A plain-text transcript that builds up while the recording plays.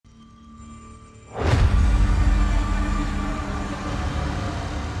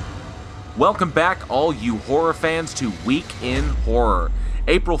Welcome back, all you horror fans, to Week in Horror,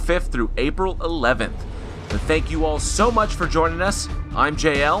 April 5th through April 11th. And thank you all so much for joining us. I'm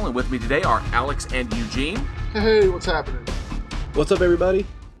JL, and with me today are Alex and Eugene. Hey, what's happening? What's up, everybody?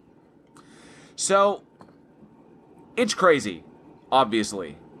 So, it's crazy,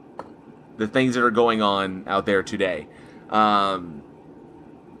 obviously, the things that are going on out there today.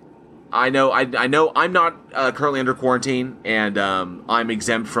 I know I'm not currently under quarantine, and I'm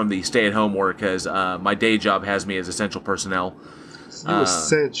exempt from the stay-at-home work because my day job has me as essential personnel. You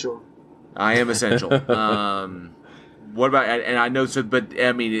essential. I am essential. What about? And I know, but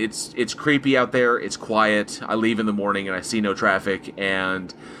I mean, it's creepy out there. It's quiet. I leave in the morning and I see no traffic,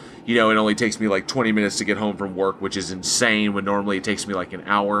 and it only takes me like 20 minutes to get home from work, which is insane. When normally it takes me like an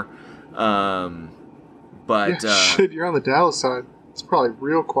hour. Shit, you're on the Dallas side. It's probably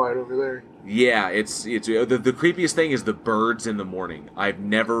real quiet over there. Yeah, it's the creepiest thing is the birds in the morning. I've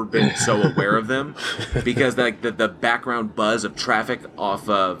never been so aware of them because like the background buzz of traffic off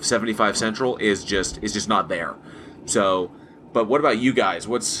of 75 Central is just not there. So, but what about you guys?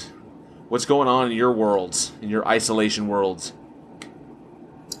 What's going on in your worlds, in your isolation worlds?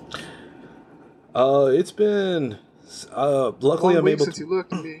 It's been luckily I'm able since you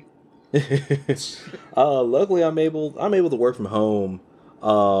looked at me. Luckily I'm able to work from home,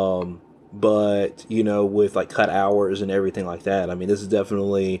 but with like cut hours and everything like that. I mean, this is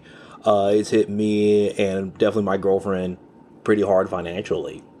definitely it's hit me and definitely my girlfriend pretty hard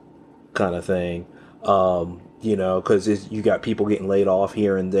financially, kind of thing. Because you got people getting laid off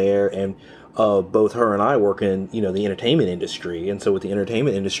here and there, and both her and I work in the entertainment industry, and so with the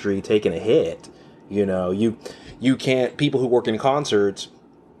entertainment industry taking a hit, you can't, people who work in concerts,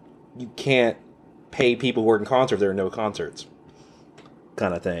 you can't pay people who work in concerts if there are no concerts,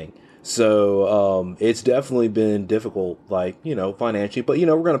 kind of thing. So it's definitely been difficult, financially. But, we're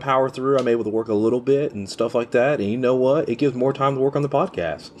going to power through. I'm able to work a little bit and stuff like that. And you know what? It gives more time to work on the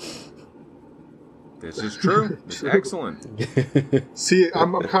podcast. This is true. It's excellent. See,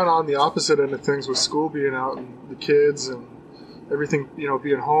 I'm kind of on the opposite end of things with school being out and the kids and everything,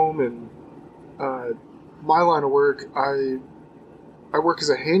 being home. And my line of work, I work as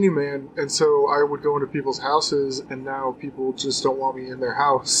a handyman, and so I would go into people's houses, and now people just don't want me in their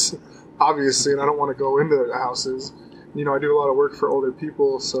house, obviously, and I don't want to go into their houses. I do a lot of work for older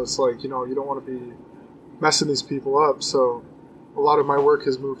people, so it's like, you don't want to be messing these people up, so a lot of my work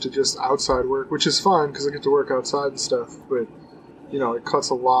has moved to just outside work, which is fine, because I get to work outside and stuff, but, it cuts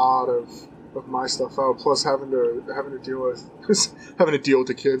a lot of my stuff out, plus having to deal with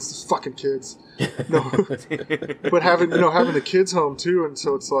the kids, these fucking kids. No, but having the kids home too, and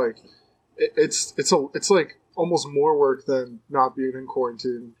so it's like it's like almost more work than not being in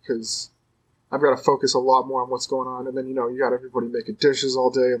quarantine, because I've got to focus a lot more on what's going on, and then you got everybody making dishes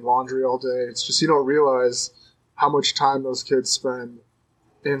all day and laundry all day. It's just you don't realize how much time those kids spend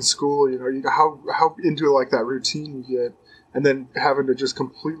in school. How into like that routine you get, and then having to just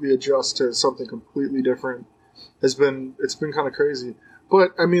completely adjust to something completely different it's been kind of crazy.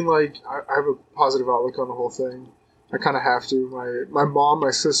 But, I mean, like, I have a positive outlook on the whole thing. I kind of have to. My mom,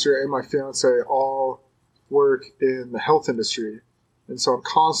 my sister, and my fiance all work in the health industry. And so I'm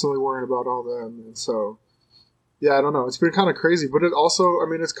constantly worrying about all them. And so, yeah, I don't know. It's been kind of crazy. But it also, I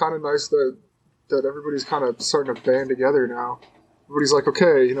mean, it's kind of nice that everybody's kind of starting to band together now. Everybody's like,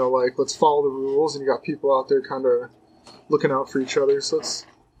 okay, let's follow the rules. And you got people out there kind of looking out for each other. So it's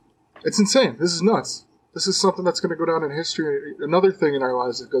insane. This is nuts. This is something that's going to go down in history. Another thing in our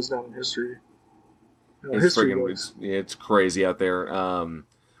lives that goes down in history. It's crazy out there.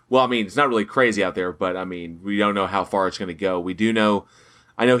 Well, I mean, it's not really crazy out there, but I mean, we don't know how far it's going to go. We do know,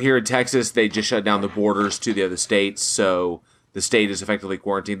 I know here in Texas, they just shut down the borders to the other states, so the state is effectively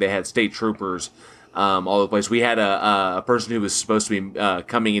quarantined. They had state troopers all over the place. We had a person who was supposed to be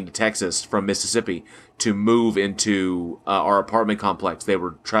coming into Texas from Mississippi to move into our apartment complex. They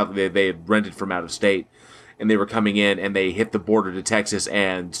were traveling. They had rented from out of state, and they were coming in, and they hit the border to Texas,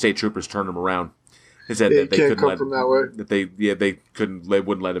 and state troopers turned them around. They said that they couldn't let from that way. They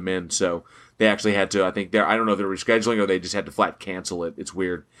wouldn't let them in. So they actually had to. I think I don't know if they're rescheduling or they just had to flat cancel it. It's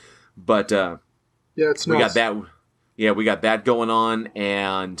weird, but yeah, it's we nice. got that. Yeah, we got that going on,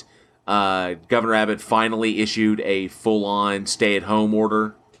 and Governor Abbott finally issued a full-on stay-at-home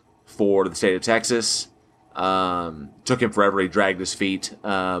order for the state of Texas. Took him forever. He dragged his feet,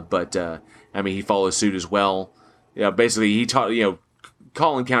 but I mean, he followed suit as well. Yeah, basically, he taught.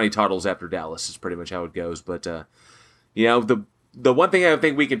 Collin County toddles after Dallas is pretty much how it goes. But the one thing I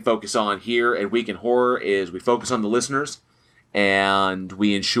think we can focus on here at Week in Horror is we focus on the listeners, and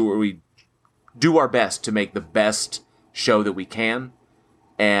we ensure we do our best to make the best show that we can.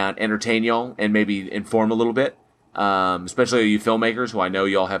 and entertain y'all and maybe inform a little bit. Especially you filmmakers who I know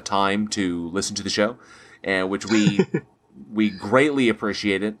y'all have time to listen to the show, and which we greatly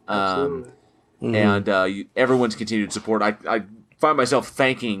appreciate it. Absolutely. And everyone's continued support. I find myself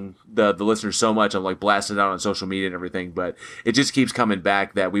thanking the listeners so much. I'm like blasting it out on social media and everything, but it just keeps coming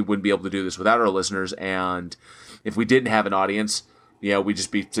back that we wouldn't be able to do this without our listeners. And if we didn't have an audience, we'd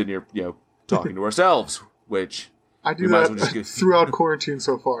just be sitting here, talking to ourselves, which I do that throughout quarantine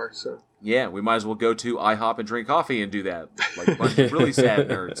so far. So yeah, we might as well go to IHOP and drink coffee and do that, like a bunch of really sad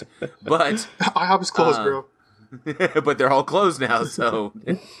nerds. But IHOP is closed, bro. But they're all closed now, so.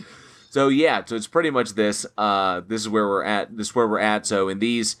 So yeah, so it's pretty much this. This is where we're at. So in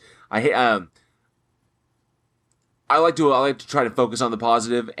these, I like to try to focus on the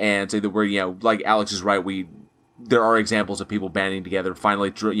positive and say that we're like Alex is right. There are examples of people banding together,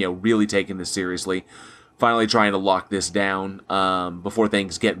 finally really taking this seriously, finally trying to lock this down before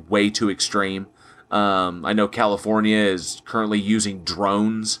things get way too extreme. I know California is currently using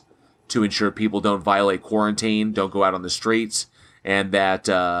drones to ensure people don't violate quarantine, don't go out on the streets, and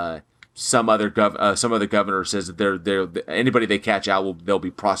that. Some other governor says that they're anybody they catch out they'll be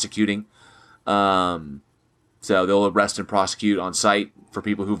prosecuting, so they'll arrest and prosecute on site for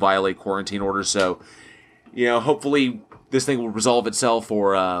people who violate quarantine orders. So, hopefully this thing will resolve itself,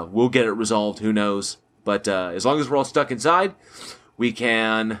 or we'll get it resolved. Who knows? But as long as we're all stuck inside, we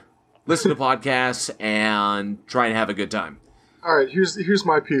can listen to podcasts and try and have a good time. All right, here's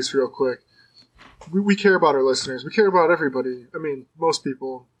my piece real quick. We care about our listeners. We care about everybody. I mean, most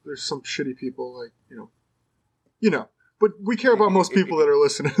people. There's some shitty people, like, but we care about most people that are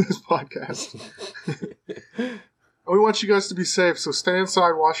listening to this podcast. And we want you guys to be safe, so stay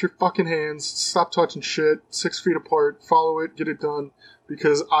inside, wash your fucking hands, stop touching shit, 6 feet apart, follow it, get it done,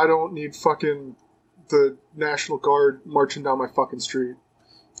 because I don't need fucking the National Guard marching down my fucking street.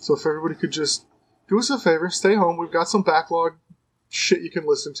 So if everybody could just do us a favor, stay home. We've got some backlog shit you can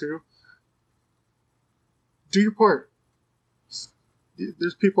listen to. Do your part.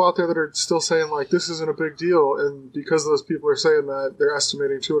 There's people out there that are still saying, like, this isn't a big deal, and because those people are saying that, they're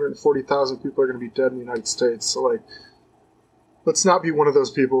estimating 240,000 people are going to be dead in the United States. So, like, let's not be one of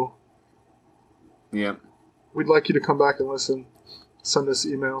those people. Yeah. We'd like you to come back and listen. Send us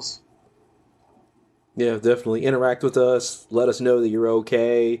emails. Yeah, definitely. Interact with us. Let us know that you're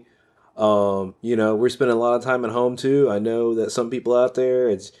okay. We're spending a lot of time at home, too. I know that some people out there,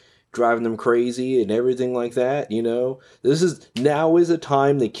 it's driving them crazy and everything like that. Now is a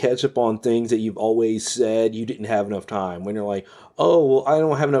time to catch up on things that you've always said you didn't have enough time. When you're like, oh, well, I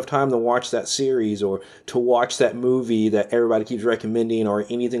don't have enough time to watch that series or to watch that movie that everybody keeps recommending or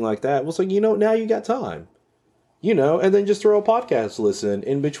anything like that. Well, it's like, now you got time. And then just throw a podcast listen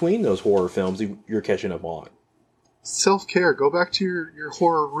in between those horror films you're catching up on. Self-care. Go back to your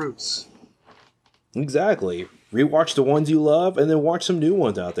horror roots. Exactly. Rewatch the ones you love and then watch some new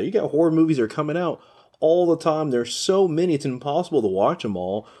ones out there. You got horror movies that are coming out all the time. There's so many, it's impossible to watch them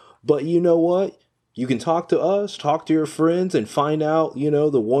all. But you know what? You can talk to us, talk to your friends, and find out,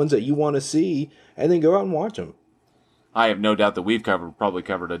 the ones that you want to see, and then go out and watch them. I have no doubt that we've probably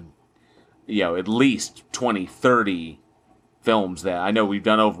covered at least 20, 30 films that I know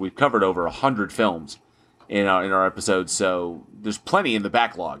we've covered over 100 films in our episodes, so there's plenty in the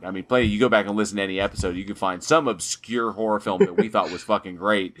backlog. I mean, plenty. You go back and listen to any episode, you can find some obscure horror film that we thought was fucking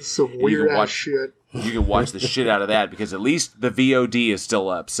great. Some weird ass shit. You can watch the shit out of that because at least the VOD is still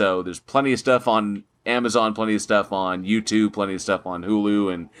up. So there's plenty of stuff on Amazon, plenty of stuff on YouTube, plenty of stuff on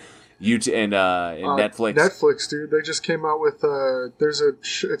Hulu and YouTube and Netflix. Netflix, dude, they just came out with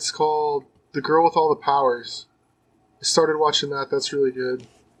it's called The Girl with All the Powers. I started watching that. That's really good.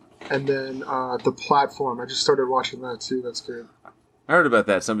 And then The Platform. I just started watching that too. That's good. I heard about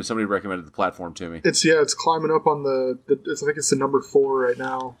that. Somebody recommended The Platform to me. It's climbing up on I think it's the number 4 right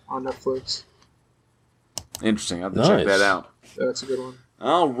now on Netflix. Interesting. I'll have to check that out. Yeah, that's a good one.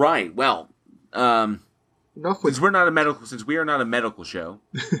 All right. Well, enough with since we are not a medical show.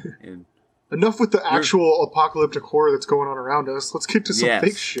 And enough with the actual apocalyptic horror that's going on around us. Let's get to some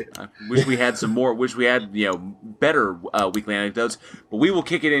fake shit. I wish we had some more. Wish we had better weekly anecdotes. But we will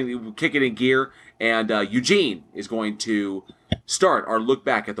kick it in gear. And Eugene is going to start our look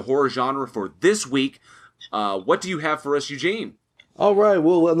back at the horror genre for this week. What do you have for us, Eugene? All right.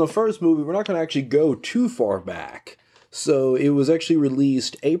 Well, in the first movie, we're not going to actually go too far back. So it was actually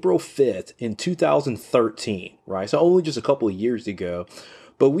released April 5th in 2013, right? So only just a couple of years ago.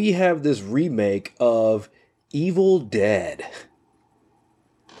 But we have this remake of Evil Dead.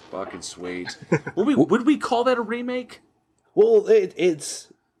 Fucking sweet. Would we call that a remake? Well, it's...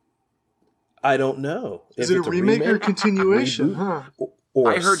 I don't know. Is it a remake or a continuation? Huh?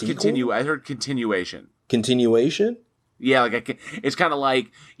 Or I heard sequel? I heard continuation. Continuation? Yeah, it's kind of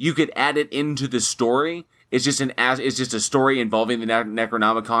like you could add it into the story. It's just it's just a story involving the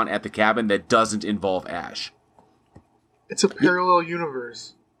Necronomicon at the cabin that doesn't involve Ash. It's a parallel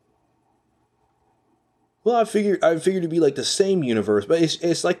universe. Well, I figured it'd be like the same universe, but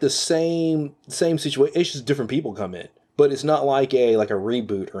it's like the same situation. It's just different people come in, but it's not like a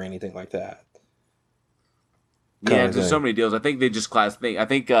reboot or anything like that. Yeah, there's so many deals. I think they just I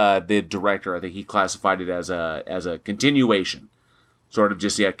think the director, I think he classified it as a continuation, sort of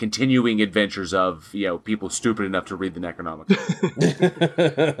just continuing adventures of people stupid enough to read the Necronomicon.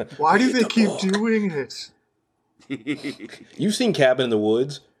 Why do they keep doing it? You've seen Cabin in the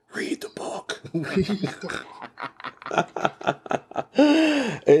Woods. Read the book.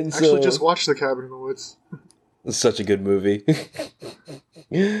 And so, actually just watched The Cabin in the Woods. It's such a good movie.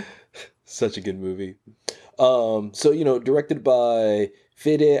 Such a good movie. So, directed by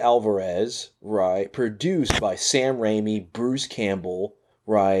Fede Alvarez, right? Produced by Sam Raimi, Bruce Campbell,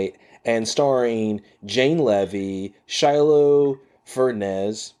 right? And starring Jane Levy, Shiloh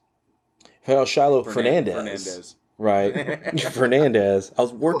Fernandez. Right. Fernandez. I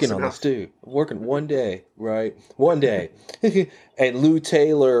was working on this too. Working one day, right? One day. And Lou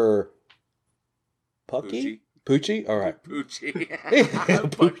Taylor Pucci? Poochie? All right. Poochie.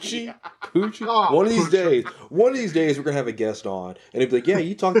 Poochie? Oh, one of these days we're going to have a guest on and he'd be like, yeah,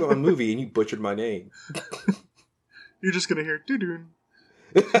 you talked about my movie and you butchered my name. You're just going to hear doo-doo.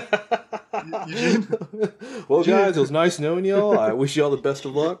 Well, guys, it was nice knowing y'all. I wish y'all the best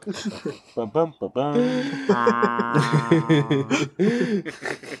of luck.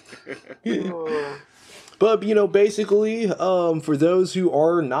 But, basically, for those who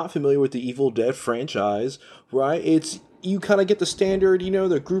are not familiar with the Evil Dead franchise, right, you kind of get the standard,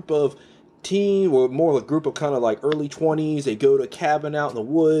 the group of teen, or more like a group of kind of like early 20s. They go to a cabin out in the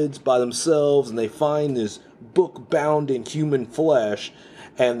woods by themselves, and they find this book bound in human flesh,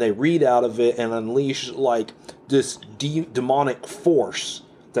 and they read out of it and unleash, like, this demonic force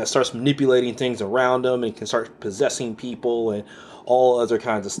that starts manipulating things around them and can start possessing people and all other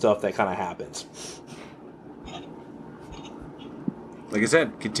kinds of stuff that kind of happens. Like I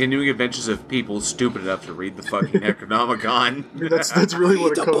said, continuing adventures of people stupid enough to read the fucking Necronomicon. That's really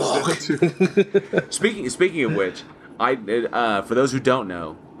what it comes down to. Speaking of which, for those who don't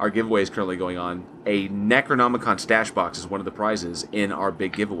know, our giveaway is currently going on. A Necronomicon stash box is one of the prizes in our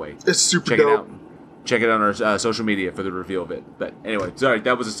big giveaway. It's super Check dope. it out. Check it out on our social media for the reveal of it. But anyway, sorry,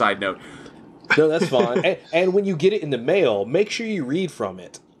 that was a side note. No, that's fine. And when you get it in the mail, make sure you read from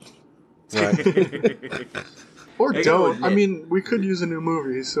it. Right. Or don't. I mean, we could use a new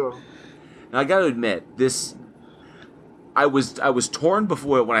movie, so. Now, I got to admit, this. I was torn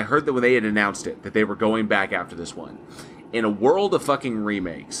before when I heard that when they had announced it that they were going back after this one. In a world of fucking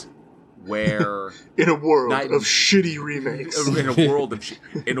remakes, where in a world of shitty remakes, in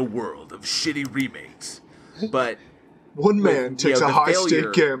a world of shitty remakes, but one man takes a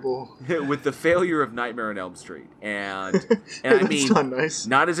high-stake gamble with the failure of Nightmare on Elm Street, and I mean, not nice.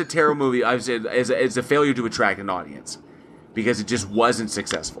 Not as a terror movie. I've said as a failure to attract an audience because it just wasn't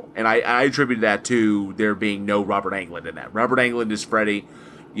successful, and I attribute that to there being no Robert Englund in that. Robert Englund is Freddy,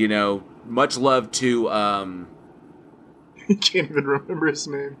 much love to. I can't even remember his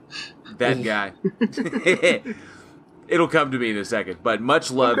name. That guy. It'll come to me in a second, but much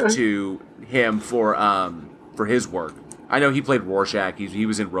love to him for his work. I know he played Rorschach. He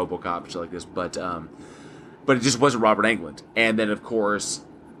was in RoboCop, shit like this, but it just wasn't Robert Englund. And then of course,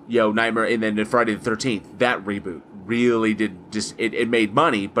 Nightmare, and then Friday the 13th, that reboot really did just it made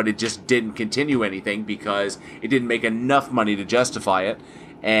money, but it just didn't continue anything because it didn't make enough money to justify it.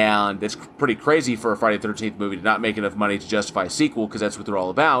 And it's pretty crazy for a Friday the 13th movie to not make enough money to justify a sequel because that's what they're all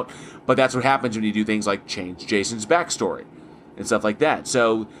about. But that's what happens when you do things like change Jason's backstory and stuff like that.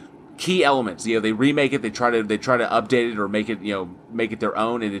 So key elements, they remake it, they try to update it or make it their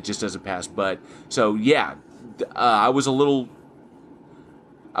own, and it just doesn't pass. But so yeah, I was a little,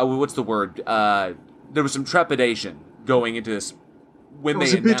 what's the word? There was some trepidation going into this when they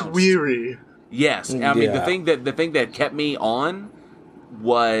announced. It was a bit weary. Yes, I mean the thing that kept me on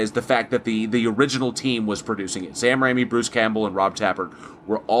was the fact that the original team was producing it. Sam Raimi, Bruce Campbell, and Rob Tapert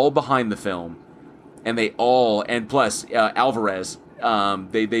were all behind the film, and plus Alvarez,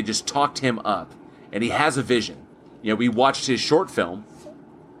 they just talked him up, and he has a vision. We watched his short film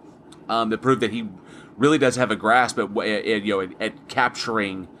that proved that he really does have a grasp at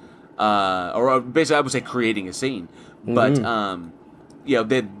capturing, or basically I would say creating a scene. Mm-hmm.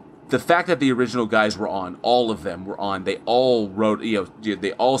 But the fact that the original guys were on, all of them were on, they all wrote,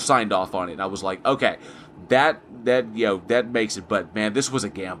 they all signed off on it. And I was like, okay, that makes it. But man, this was a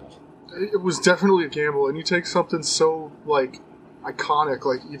gamble. It was definitely a gamble, and you take something so like iconic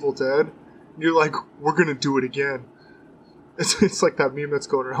like Evil Dead, and you're like, we're gonna do it again. It's like that meme that's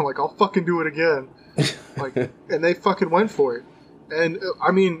going around, like, I'll fucking do it again. Like, and they fucking went for it. And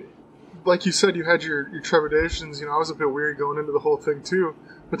I mean, like you said, you had your trepidations. I was a bit weary going into the whole thing too.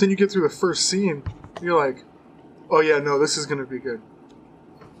 But then you get through the first scene, and you're like, oh yeah, no, this is gonna be good.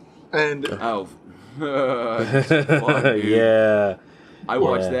 And yeah, I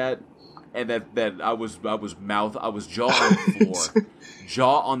watched that. And that I was jaw on the floor,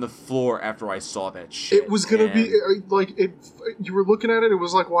 jaw on the floor after I saw that shit. It was gonna be like it. You were looking at it. It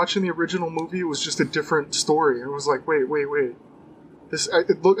was like watching the original movie. It was just a different story. And it was like, wait. This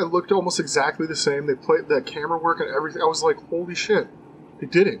it looked almost exactly the same. They played that camera work and everything. I was like, holy shit, they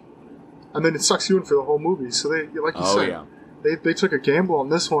did it. And then it sucks you in for the whole movie. So they, like you said, they took a gamble on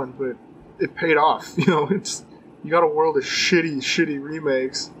this one, but it paid off. It's you got a world of shitty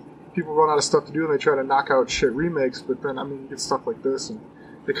remakes. People run out of stuff to do and they try to knock out shit remakes, but then, you get stuff like this and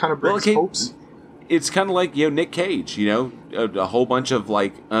it kind of brings hopes. It's kind of like, Nick Cage, a whole bunch of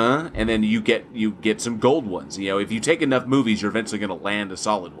and then you get some gold ones. If you take enough movies, you're eventually going to land a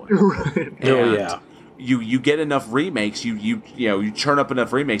solid one. Right. Oh, yeah. You get enough remakes, you churn up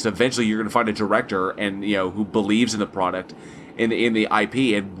enough remakes, eventually you're going to find a director and, who believes in the product, in the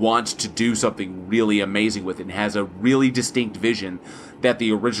IP, and wants to do something really amazing with it and has a really distinct vision that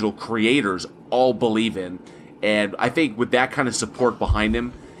the original creators all believe in. And I think with that kind of support behind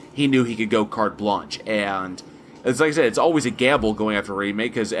him, he knew he could go carte blanche. And it's like I said, it's always a gamble going after a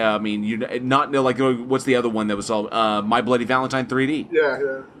remake because, what's the other one that was all My Bloody Valentine 3D?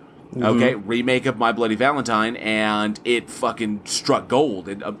 Yeah. Mm-hmm. Okay, remake of My Bloody Valentine, and it fucking struck gold.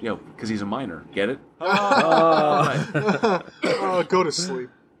 And because he's a minor, get it? Go to sleep.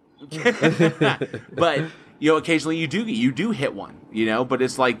 But occasionally you do hit one, But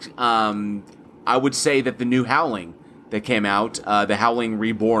it's like I would say that the new Howling that came out, the Howling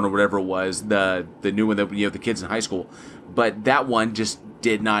Reborn or whatever it was, the new one that the kids in high school, but that one just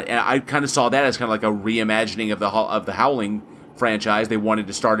did not. And I kind of saw that as kind of like a reimagining of the Howling franchise. They wanted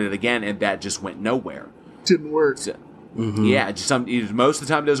to start it again, and that just went nowhere. Didn't work. So, yeah, most of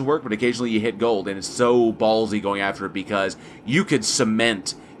the time it doesn't work, but occasionally you hit gold, and it's so ballsy going after it because you could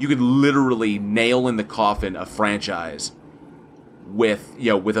literally nail in the coffin a franchise with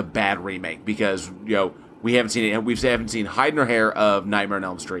a bad remake because we haven't seen it. We haven't seen hide nor hair of Nightmare on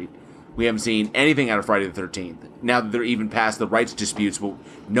Elm Street. We haven't seen anything out of Friday the 13th. Now that they're even past the rights disputes, but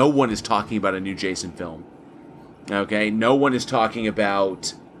no one is talking about a new Jason film. Okay, no one is talking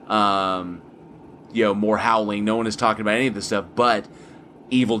about more Howling. No one is talking about any of this stuff, but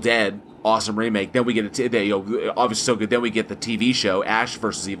Evil Dead, awesome remake. Then we get obviously so good. Then we get the TV show Ash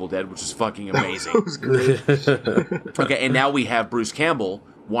vs. Evil Dead, which is fucking amazing. That was great. Okay, and now we have Bruce Campbell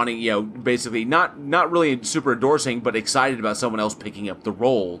wanting, basically not really super endorsing, but excited about someone else picking up the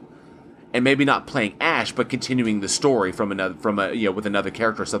role, and maybe not playing Ash, but continuing the story with another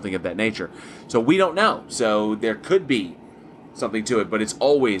character or something of that nature. So we don't know. So there could be something to it, but it's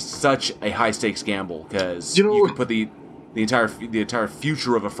always such a high stakes gamble because you can put the entire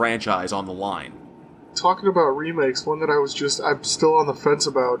future of a franchise on the line. Talking about remakes, one that I'm still on the fence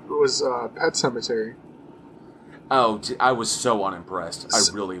about was Pet Sematary. Oh, I was so unimpressed. I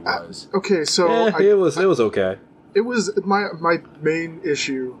really was. Okay, so it was okay. It was my main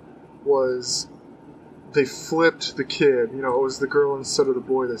issue was they flipped the kid. It was the girl instead of the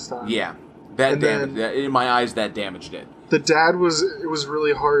boy this time. Yeah, in my eyes, that damaged it. The dad it was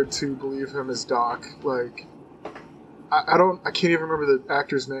really hard to believe him as Doc. Like, I can't even remember the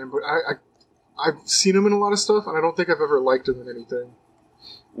actor's name, but I've seen him in a lot of stuff, and I don't think I've ever liked him in anything.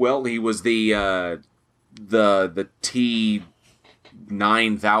 Well, he was the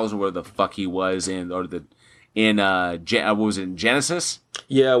T-9000, where the fuck he was what was it, in Genesis?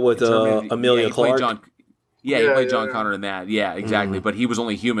 Yeah, with Emilia Clarke. He played John Connor in that. Yeah, exactly. Mm-hmm. But he was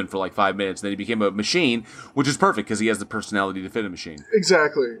only human for like 5 minutes. And then he became a machine, which is perfect because he has the personality to fit a machine.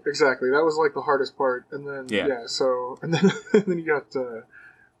 Exactly. That was like the hardest part. And then and then you got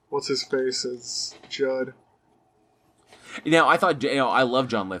what's his face as Judd. I thought I love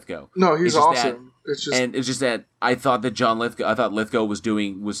John Lithgow. No, he's awesome. It's just that I thought that Lithgow was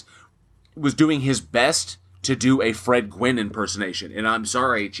doing his best to do a Fred Gwynn impersonation. And I'm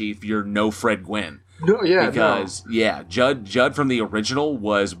sorry, Chief, you're no Fred Gwynn. No, yeah, because Judd from the original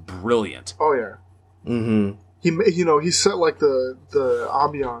was brilliant. Oh yeah. Mm-hmm. He set like the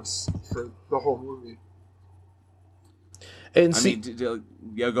ambiance for the whole movie. And I see, mean,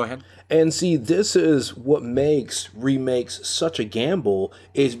 yeah, go ahead. And see, this is what makes remakes such a gamble,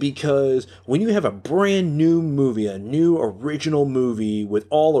 is because when you have a brand new movie, a new original movie with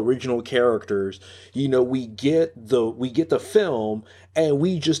all original characters, we get the film and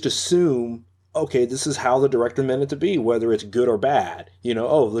we just assume, okay, this is how the director meant it to be, whether it's good or bad.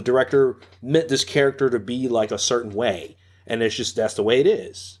 The director meant this character to be like a certain way, and that's the way it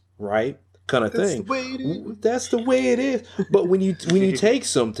is, right? Kind of thing. That's the way it is. But when you take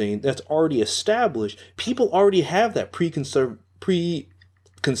something that's already established, people already have that preconceived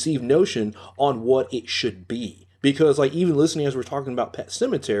notion on what it should be. Because like even listening as we're talking about Pet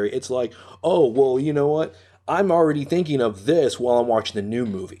Sematary, it's like, oh well, you know what? I'm already thinking of this while I'm watching the new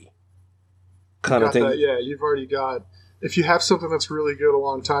movie. Kind of thing. Yeah, you've already got. If you have something that's really good a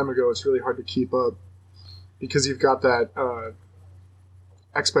long time ago, it's really hard to keep up because you've got that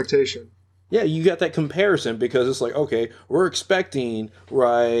expectation. Yeah, you got that comparison because it's like, okay, we're expecting,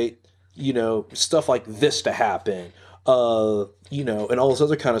 right, stuff like this to happen, and all this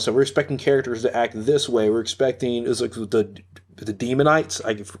other kind of stuff. We're expecting characters to act this way. We're expecting, it's like the Demonites,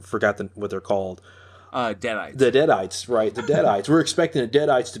 I forgot what they're called. Deadites. The Deadites, right, the Deadites. We're expecting the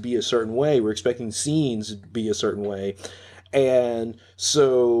Deadites to be a certain way. We're expecting scenes to be a certain way. And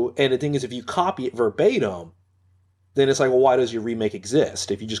the thing is, if you copy it verbatim, then it's like, well, why does your remake exist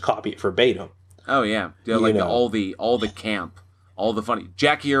if you just copy it verbatim? Oh yeah, all the camp, all the funny.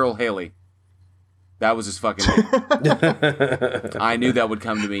 Jackie Earle Haley, that was his fucking name. I knew that would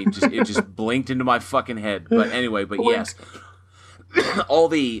come to me. It just blinked into my fucking head. But anyway, yes, all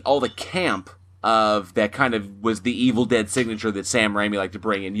the camp of that kind of was the Evil Dead signature that Sam Raimi liked to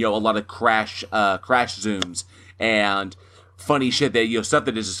bring in. A lot of crash zooms and funny shit that stuff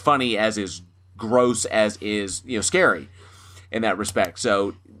that is as funny as is gross as is scary in that respect.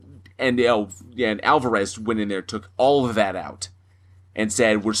 So and Alvarez went in there, took all of that out and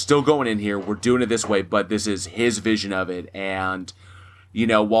said, we're still going in here, we're doing it this way, but this is his vision of it. And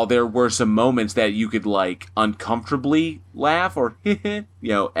while there were some moments that you could like uncomfortably laugh or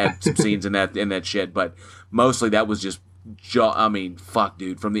at some scenes in that shit, but mostly that was just fuck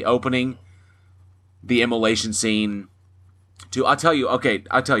dude, from the opening, the immolation scene, I'll tell you,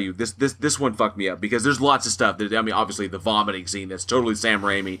 this one fucked me up because there's lots of stuff that, obviously the vomiting scene, that's totally Sam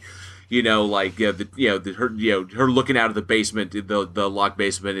Raimi, her looking out of the basement, the locked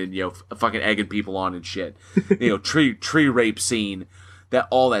basement, and, fucking egging people on and shit, tree rape scene,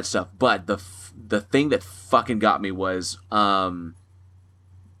 all that stuff. But the thing that fucking got me was, the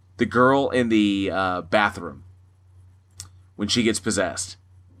girl in the, bathroom when she gets possessed.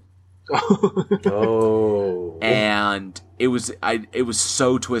 Oh. And it was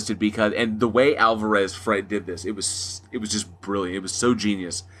so twisted because, and the way Alvarez did this, it was just brilliant. It was so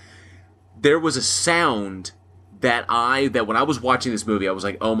genius. There was a sound that when I was watching this movie, I was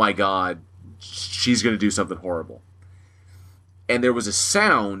like, oh my God, she's going to do something horrible. And there was a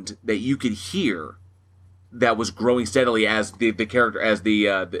sound that you could hear that was growing steadily as the character, as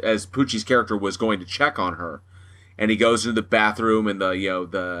Pucci's character was going to check on her. And he goes into the bathroom and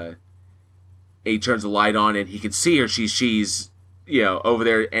he turns the light on and he can see her. She's over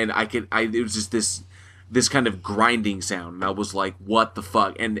there, and it was just this kind of grinding sound, and I was like, what the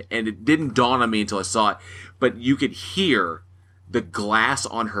fuck? And it didn't dawn on me until I saw it, but you could hear the glass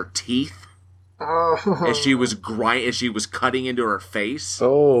on her teeth as she was cutting into her face.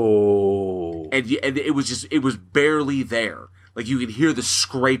 Oh. And it was barely there. Like you could hear the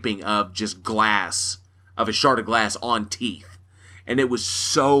scraping of just glass, of a shard of glass on teeth. And it was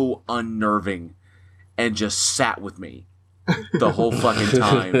so unnerving and just sat with me the whole fucking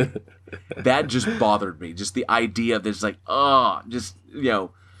time. That just bothered me. Just the idea of this, like,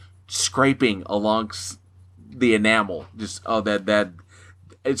 scraping along the enamel. Just, that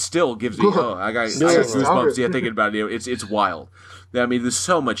it still gives me, I got goosebumps thinking about it. It's wild. I mean, there's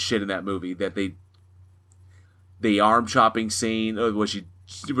so much shit in that movie that the arm chopping scene,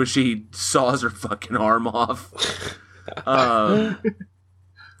 where she saws her fucking arm off.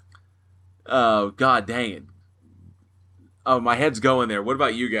 Oh, God dang it. Oh, my head's going there. What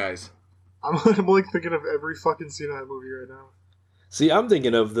about you guys? I'm like thinking of every fucking scene in that movie right now. See, I'm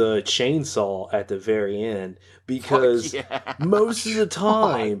thinking of the chainsaw at the very end because most of the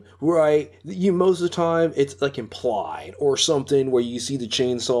time, right? Most of the time it's like implied or something where you see the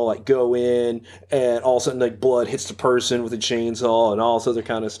chainsaw like go in and all of a sudden like blood hits the person with the chainsaw and all this other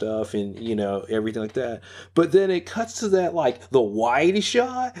kind of stuff and everything like that. But then it cuts to that like the wide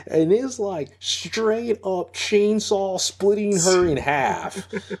shot and it's like straight up chainsaw splitting her in half.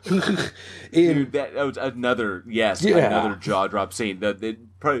 Dude, that was another jaw drop scene.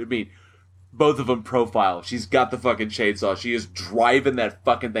 both of them profile. She's got the fucking chainsaw. She is driving that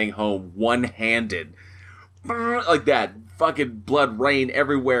fucking thing home one-handed. Like that. Fucking blood rain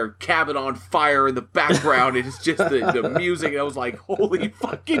everywhere. Cabin on fire in the background. And it's just the music. And I was like, holy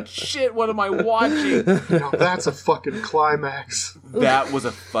fucking shit, what am I watching? Now that's a fucking climax. That was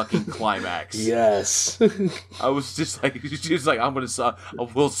a fucking climax. Yes. I was just like, she was like, I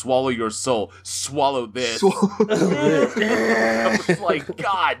will swallow your soul. Swallow this. I was like,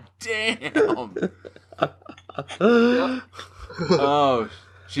 God damn. Oh,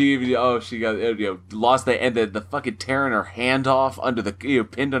 she got lost the end, the fucking tearing her hand off under the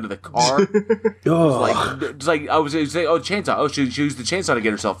pinned under the car. It's like I was saying, chainsaw. Oh, she used the chainsaw to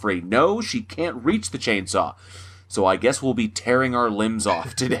get herself free. No, she can't reach the chainsaw. So I guess we'll be tearing our limbs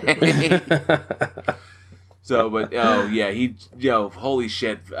off today. So, but holy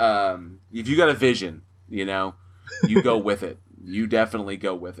shit. If you got a vision, you go with it. You definitely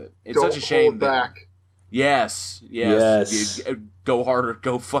go with it. It's Don't such a shame hold back. Yes. Go harder,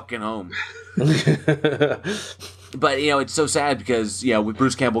 go fucking home. But it's so sad because with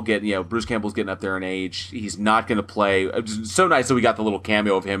Bruce Campbell's getting up there in age. He's not going to play. It's so nice that we got the little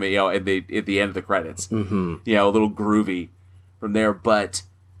cameo of him, at the end of the credits. Mm-hmm. A little groovy from there. But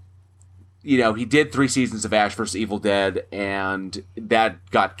he did 3 seasons of Ash vs. Evil Dead, and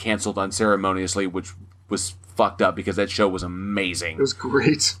that got canceled unceremoniously, which was fucked up because that show was amazing. It was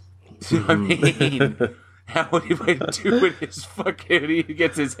great. I mean, how would he do with his fucking? He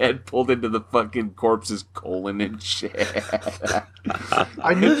gets his head pulled into the fucking corpse's colon and shit.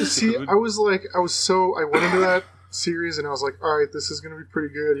 I knew to see. I went into that series and I was like, all right, this is going to be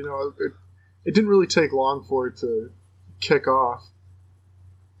pretty good. It didn't really take long for it to kick off.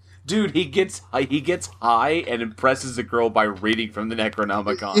 Dude, he gets high and impresses a girl by reading from the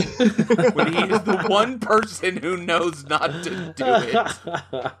Necronomicon. When he is the one person who knows not to do it.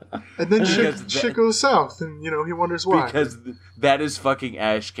 And then shit goes south, and he wonders why. Because that is fucking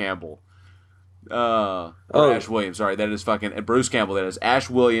Ash Campbell. Ash Williams, sorry. That is fucking Bruce Campbell. That is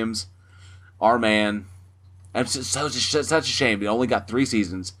Ash Williams, our man. And it's such a shame. He only got 3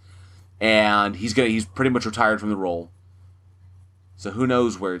 seasons, and he's pretty much retired from the role. So who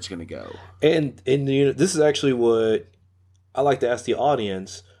knows where it's going to go? And this is actually what I like to ask the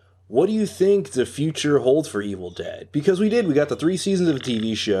audience. What do you think the future holds for Evil Dead? Because we got the 3 seasons of a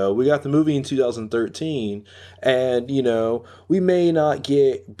TV show. We got the movie in 2013. And, we may not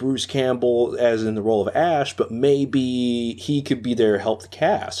get Bruce Campbell as in the role of Ash, but maybe he could be there to help the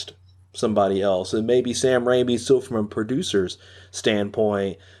cast somebody else. And maybe Sam Raimi still from a producer's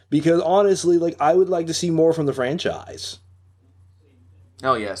standpoint. Because honestly, I would like to see more from the franchise.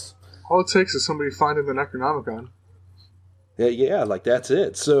 Hell yes. All it takes is somebody finding the Necronomicon. Yeah, that's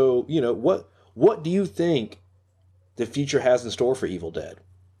it. So, what do you think the future has in store for Evil Dead?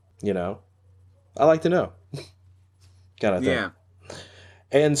 I like to know. Kind of thing. Yeah.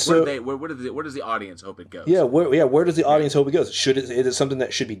 And so, where does the audience hope it goes? Yeah, where does the audience hope it goes? Is it something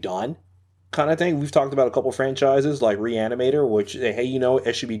that should be done? Kind of thing. We've talked about a couple franchises like Reanimator, which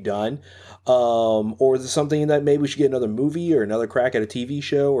it should be done. Or is it something that maybe we should get another movie or another crack at a TV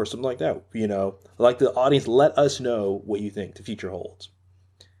show or something like that? Like the audience, let us know what you think the future holds.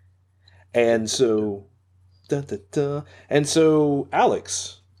 And so,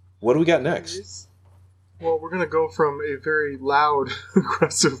 Alex, what do we got next? Well, we're gonna go from a very loud,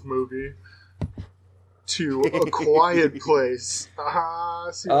 aggressive movie to A Quiet Place.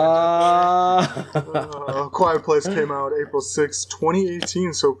 A Quiet Place came out April 6,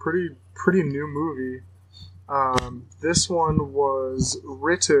 2018, so pretty new movie. This one was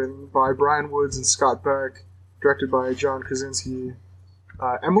written by Brian Woods and Scott Beck, directed by John Krasinski.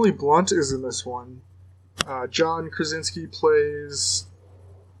 Emily Blunt is in this one. John Krasinski plays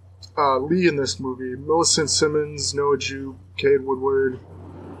Lee in this movie. Millicent Simmons, Noah Jupe, Cade Woodward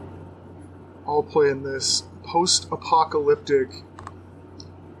all play in this post-apocalyptic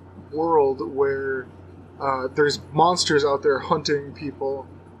world where there's monsters out there hunting people.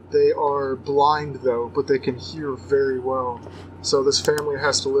 They are blind though, but they can hear very well. So this family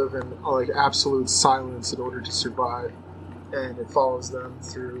has to live in absolute silence in order to survive, and it follows them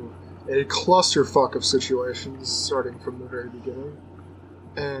through a clusterfuck of situations starting from the very beginning,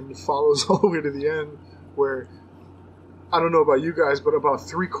 and follows all the way to the end where, I don't know about you guys, but about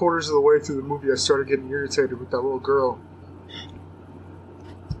 3/4 of the way through the movie I started getting irritated with that little girl.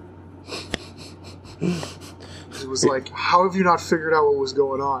 It was like, how have you not figured out what was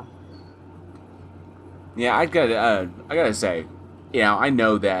going on? Yeah, I gotta say, I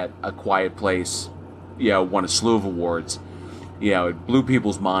know that A Quiet Place, won a slew of awards. It blew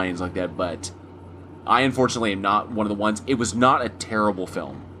people's minds like that, but I unfortunately am not one of the ones. It was not a terrible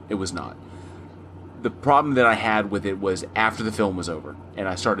film. It was not. the problem that I had with it was after the film was over, and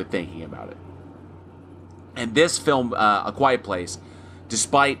I started thinking about it. And this film, A Quiet Place,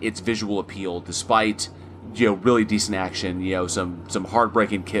 despite its visual appeal, despite really decent action, some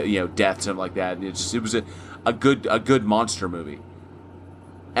heartbreaking deaths and like that, it was a good monster movie.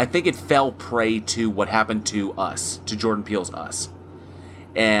 I think it fell prey to what happened to Us, to Jordan Peele's Us,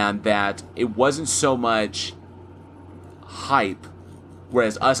 and that it wasn't so much hype,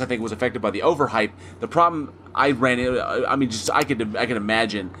 whereas Us, I think, was affected by the overhype. The problem I ran into, I can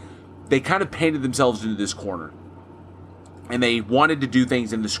imagine, they kind of painted themselves into this corner, and they wanted to do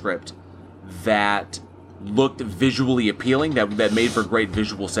things in the script that looked visually appealing, that made for great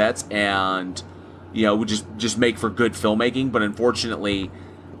visual sets, and would just make for good filmmaking. But unfortunately,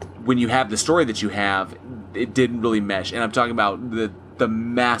 when you have the story that you have, it didn't really mesh. And I'm talking about the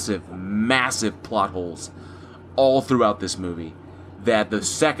massive plot holes all throughout this movie, that the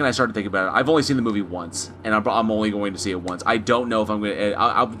second I started thinking about it, I've only seen the movie once, and I'm only going to see it once. I don't know if I'm going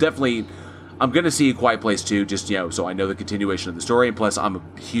to... I'm going to see A Quiet Place 2, just, so I know the continuation of the story, and plus I'm a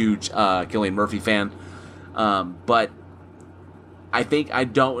huge Cillian Murphy fan. But I think I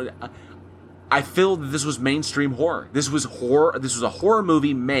feel that this was mainstream horror. This was a horror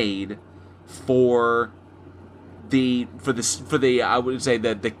movie made for the I would say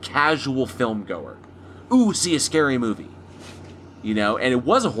the casual film goer. Ooh, see a scary movie, and it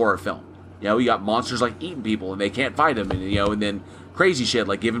was a horror film. You got monsters like eating people and they can't fight them, and then crazy shit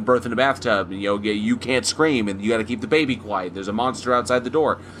like giving birth in a bathtub, and you can't scream and you got to keep the baby quiet. There's a monster outside the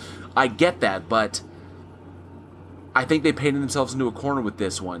door. I get that, but I think they painted themselves into a corner with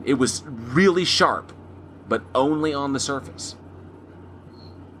this one. It was really sharp, but only on the surface.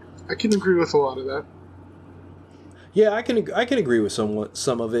 I can agree with a lot of that. Yeah, I can agree with some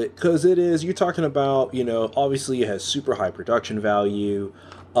of it, because you're talking about, obviously it has super high production value,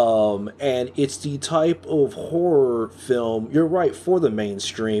 and it's the type of horror film, you're right, for the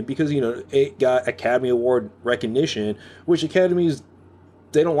mainstream, because, it got Academy Award recognition, which Academies,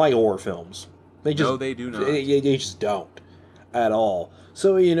 they don't like horror films. They do not. They just don't at all.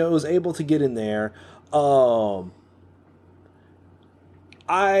 So, it was able to get in there.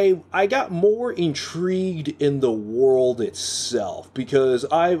 I got more intrigued in the world itself, because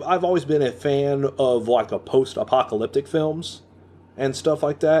I've always been a fan of like a post-apocalyptic films and stuff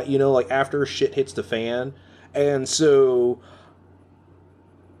like that, like after shit hits the fan. And so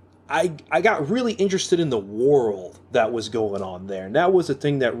I got really interested in the world that was going on there. And that was the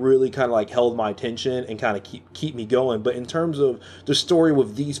thing that really kind of like held my attention and kind of keep me going. But in terms of the story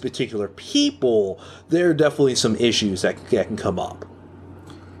with these particular people, there are definitely some issues that can come up.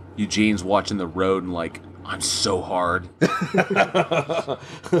 Eugene's watching The Road and like, I'm so hard. I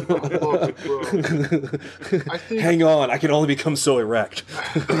love it, bro. Hang on, I can only become so erect.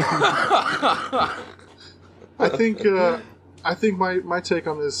 I think my take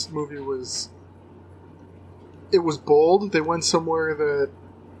on this movie was, it was bold. They went somewhere that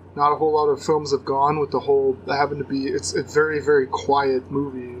not a whole lot of films have gone, with the whole having to be, it's a very, very quiet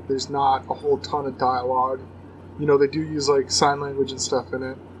movie. There's not a whole ton of dialogue. They do use like sign language and stuff in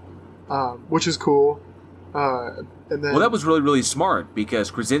it, which is cool. And then, well, that was really, really smart, because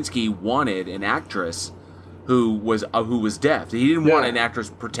Krasinski wanted an actress who was deaf. He didn't want an actress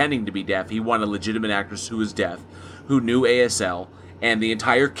pretending to be deaf. He wanted a legitimate actress who was deaf, who knew ASL, and the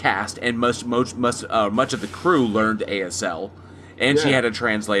entire cast and much of the crew learned ASL, and she had a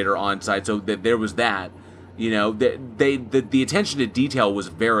translator on site, so that there was that. The attention to detail was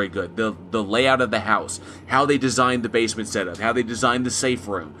very good. The layout of the house, how they designed the basement setup, how they designed the safe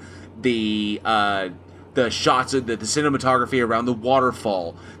room, the shots of the cinematography around the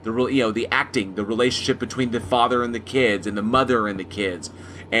waterfall, the acting, the relationship between the father and the kids and the mother and the kids,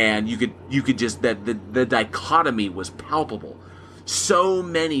 and you could just, that the dichotomy was palpable. So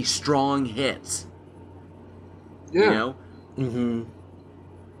many strong hits. Yeah.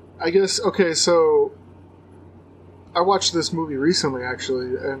 I guess, okay, so I watched this movie recently,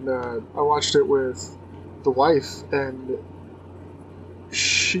 actually, and I watched it with the wife, and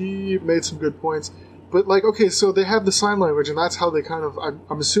she made some good points. But, like, okay, so they have the sign language, and that's how they kind of,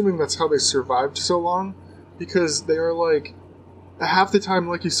 I'm assuming that's how they survived so long, because they are, like, half the time,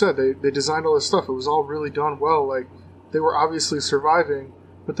 like you said, they designed all this stuff. It was all really done well. Like, they were obviously surviving,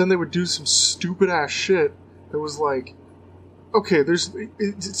 but then they would do some stupid-ass shit that was, like, okay,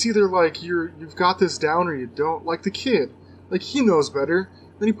 it's either, like, you've got this down or you don't. Like, the kid. Like, he knows better.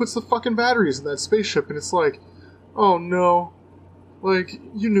 Then he puts the fucking batteries in that spaceship, and it's like, oh, no. Like,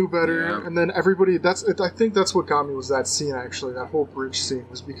 you knew better. Yeah. And then everybody, I think that's what got me, was that scene, actually. That whole bridge scene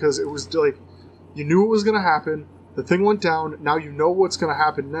was because it was, like, you knew it was going to happen. The thing went down. Now you know what's going to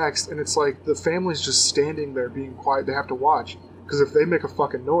happen next, and it's like the family's just standing there being quiet. They have to watch because if they make a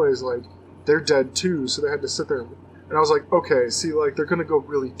fucking noise, like they're dead too. So they had to sit there. And I was like, okay, see, like they're going to go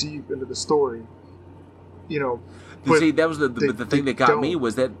really deep into the story, you know. But see, that was the thing that got me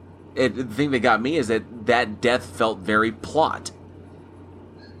was that the thing that got me is that death felt very plot.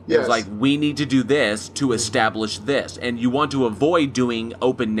 Yes. It was like, we need to do this to establish this, and you want to avoid doing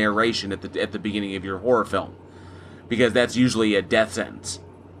open narration at the beginning of your horror film, because that's usually a death sentence.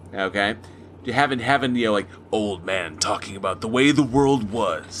 Okay, having like old man talking about the way the world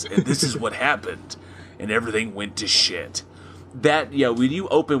was, and this is what happened, and everything went to shit. That when you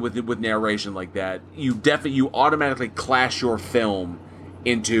open with narration like that, you automatically clash your film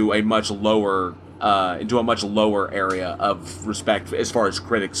into a much lower area of respect as far as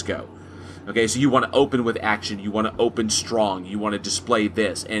critics go. Okay, so you want to open with action, you want to open strong, you want to display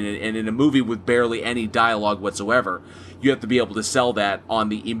this, and in a movie with barely any dialogue whatsoever, you have to be able to sell that on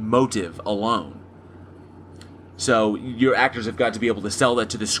the emotive alone. So your actors have got to be able to sell that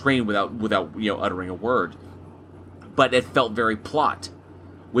to the screen without uttering a word. But it felt very plot,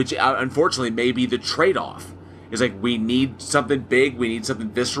 which unfortunately may be the trade-off. It's like, we need something big, we need something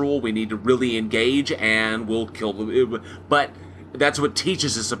visceral, we need to really engage, and we'll kill them. But that's what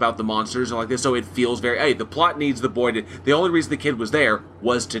teaches us about the monsters and like this. So it feels very, hey, the plot needs the boy to. The only reason the kid was there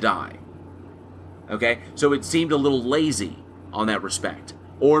was to die. Okay, so it seemed a little lazy on that respect,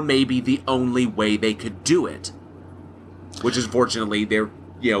 or maybe the only way they could do it, which is fortunately they're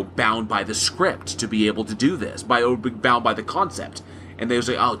bound by the script to be able to do this, bound by the concept. And they was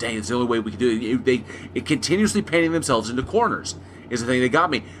like, oh, dang, it's the only way we can do it. It continuously painting themselves into corners is the thing that got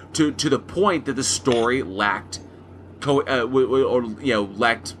me to the point that the story wasn't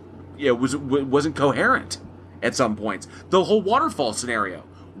coherent at some points. The whole waterfall scenario.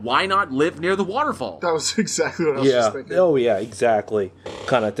 Why not live near the waterfall? That was exactly what I was just thinking. Oh yeah, exactly,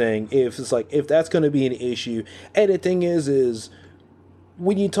 kind of thing. If that's going to be an issue, and the thing is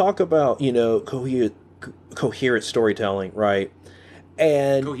when you talk about coherent storytelling, right?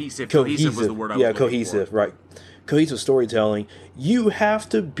 And cohesive was the word I was looking cohesive, for. right? Cohesive storytelling. You have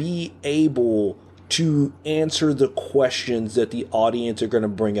to be able to answer the questions that the audience are going to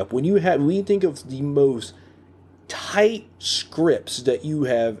bring up. When you think of the most tight scripts that you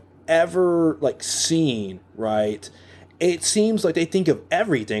have ever seen, right? It seems like they think of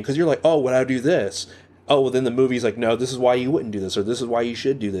everything, because you're like, oh, would I do this? Oh, well, then the movie's like, no, this is why you wouldn't do this, or this is why you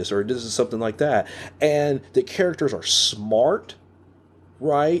should do this, or this is something like that. And the characters are smart,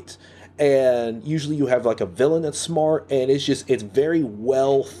 right? And usually you have a villain that's smart, and it's very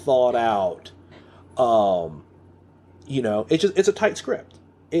well thought out. It's a tight script.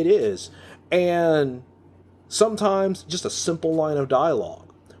 It is. And sometimes just a simple line of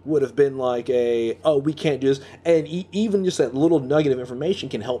dialogue would have been like we can't do this. And even just that little nugget of information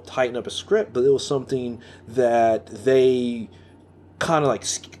can help tighten up a script, but it was something that they kind of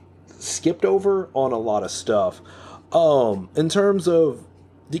skipped over on a lot of stuff. In terms of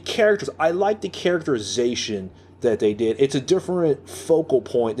the characters, I like the characterization that they did. It's a different focal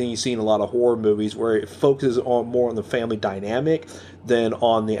point than you see in a lot of horror movies, where it focuses more on the family dynamic than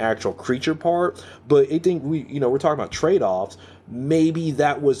on the actual creature part. But I think we're talking about trade-offs. Maybe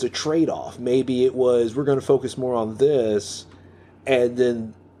that was the trade-off. Maybe it was, we're going to focus more on this,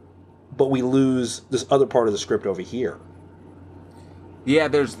 but we lose this other part of the script over here. Yeah,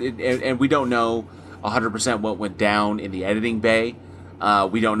 and we don't know 100% what went down in the editing bay.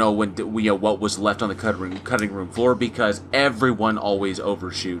 We don't know what was left on the cutting room floor, because everyone always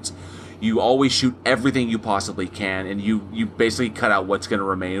overshoots. You always shoot everything you possibly can, and you basically cut out what's going to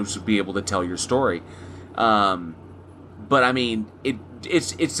remain to be able to tell your story. But I mean,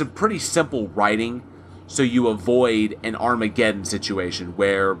 it's a pretty simple writing, so you avoid an Armageddon situation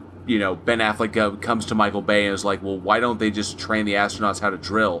where Ben Affleck comes to Michael Bay and is like, well, why don't they just train the astronauts how to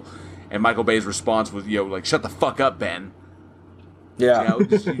drill? And Michael Bay's response was, shut the fuck up, Ben. Yeah,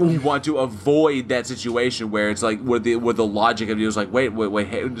 you want to avoid that situation where it's like where the logic of it was like, wait,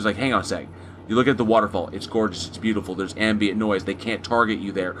 it's like, hang on a sec. You look at the waterfall; it's gorgeous, it's beautiful. There's ambient noise; they can't target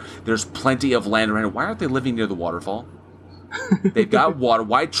you there. There's plenty of land around. Why aren't they living near the waterfall? They've got water.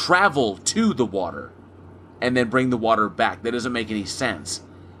 Why travel to the water and then bring the water back? That doesn't make any sense.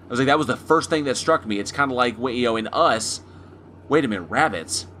 I was like, that was the first thing that struck me. It's kind of like in Us. Wait a minute,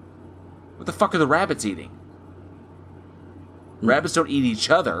 rabbits. What the fuck are the rabbits eating? Rabbits don't eat each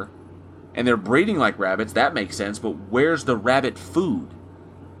other, and they're breeding like rabbits. That makes sense, but where's the rabbit food?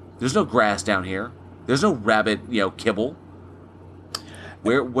 There's no grass down here. There's no rabbit, kibble.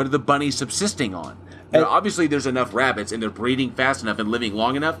 What are the bunnies subsisting on? Now, obviously, there's enough rabbits, and they're breeding fast enough and living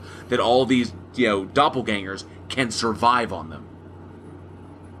long enough that all these, doppelgangers can survive on them.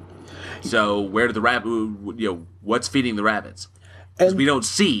 So, where do the rabbit? What's feeding the rabbits? Because we don't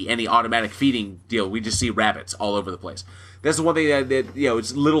see any automatic feeding deal. We just see rabbits all over the place. That's the one thing that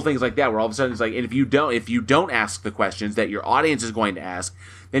it's little things like that where all of a sudden it's like, and if you don't ask the questions that your audience is going to ask,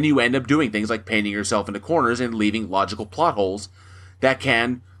 then you end up doing things like painting yourself into corners and leaving logical plot holes that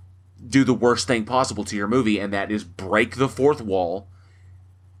can do the worst thing possible to your movie, and that is break the fourth wall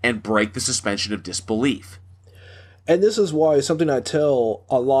and break the suspension of disbelief. And this is why something I tell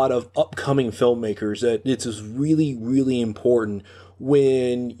a lot of upcoming filmmakers that it's really, really important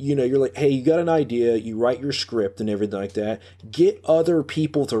when, you're like, hey, you got an idea, you write your script and everything like that, get other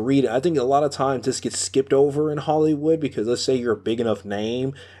people to read it. I think a lot of times this gets skipped over in Hollywood because let's say you're a big enough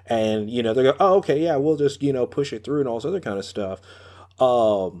name and, they go, oh, okay, yeah, we'll just, push it through and all this other kind of stuff.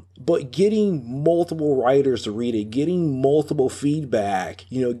 But getting multiple writers to read it, getting multiple feedback,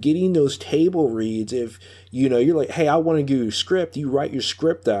 getting those table reads. If, you're like, hey, I want to do a script, you write your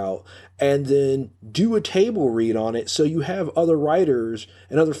script out and then do a table read on it. So you have other writers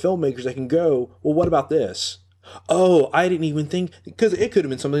and other filmmakers that can go, well, what about this? Oh, I didn't even think, because it could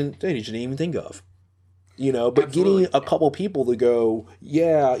have been something they didn't even think of. But Absolutely. Getting a couple people to go,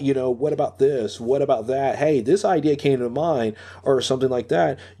 yeah, what about this? What about that? Hey, this idea came to mind or something like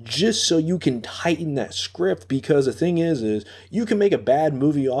that, just so you can tighten that script. Because the thing is you can make a bad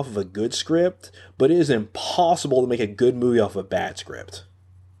movie off of a good script, but it is impossible to make a good movie off of a bad script.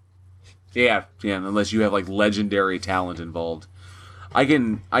 Yeah, unless you have like legendary talent involved. I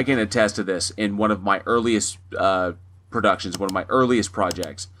can attest to this. In one of my earliest productions, one of my earliest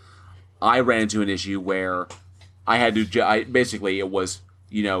projects, I ran into an issue where I had to, basically it was,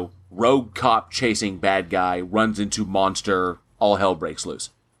 rogue cop chasing bad guy, runs into monster, all hell breaks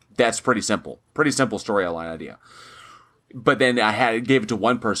loose. That's pretty simple storyline idea. But then gave it to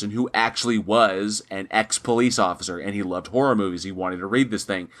one person who actually was an ex-police officer and he loved horror movies. He wanted to read this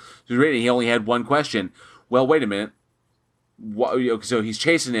thing. So he only had one question. Well, wait a minute. So he's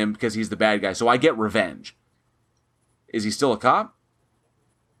chasing him because he's the bad guy. So I get revenge. Is he still a cop?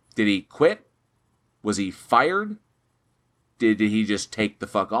 Did he quit? Was he fired? Did he just take the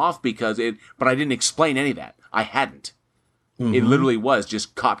fuck off? But I didn't explain any of that. I hadn't. Mm-hmm. It literally was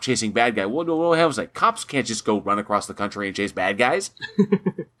just cop chasing bad guy. What the hell was that? Cops can't just go run across the country and chase bad guys.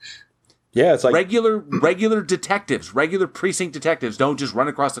 Yeah, it's like regular detectives, regular precinct detectives don't just run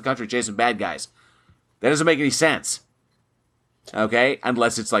across the country chasing bad guys. That doesn't make any sense. Okay?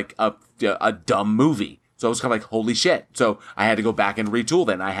 Unless it's like a dumb movie. So I was kind of like, holy shit. So I had to go back and retool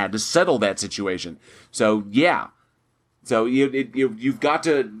then. I had to settle that situation. So, yeah. So you've got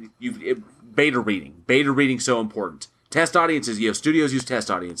to... beta reading. Beta reading so important. Test audiences. Studios use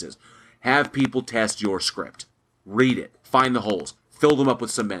test audiences. Have people test your script. Read it. Find the holes. Fill them up with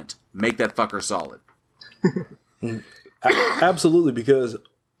cement. Make that fucker solid. Absolutely, because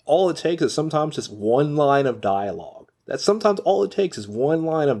all it takes is sometimes just one line of dialogue. That's sometimes all it takes is one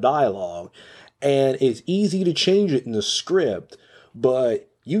line of dialogue. And it's easy to change it in the script,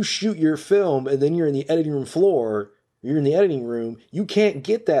 but you shoot your film and then you're in the editing room floor, you're in the editing room, you can't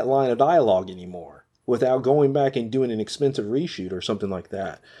get that line of dialogue anymore without going back and doing an expensive reshoot or something like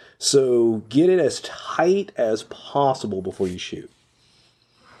that. So get it as tight as possible before you shoot.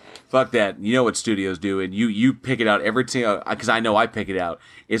 Fuck that. You know what studios do, and you pick it out every time, because I know I pick it out,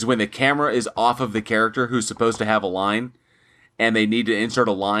 is when the camera is off of the character who's supposed to have a line, and they need to insert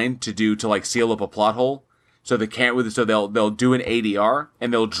a line to like seal up a plot hole. So they'll do an ADR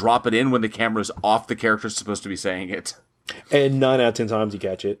and they'll drop it in when the camera's off the character supposed to be saying it. And 9 out of 10 times you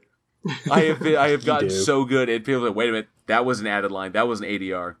catch it. I have gotten so good at people like, wait a minute, that was an added line, that was an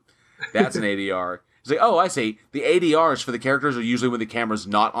ADR. That's an ADR. It's like, oh, I see. The ADRs for the characters are usually when the camera's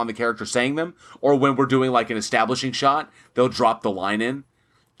not on the character saying them, or when we're doing like an establishing shot, they'll drop the line in.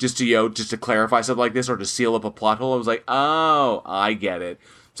 Just to clarify something like this or to seal up a plot hole. I was like, oh, I get it.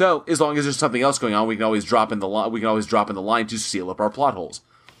 So as long as there's something else going on, we can always drop in the line. We can always drop in the line to seal up our plot holes.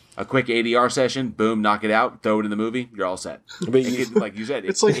 A quick ADR session, boom, knock it out, throw it in the movie. You're all set. But like you said,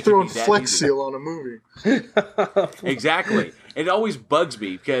 it's like throwing Flex Seal on a movie. Exactly. It always bugs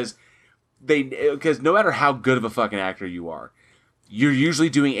me because no matter how good of a fucking actor you are, you're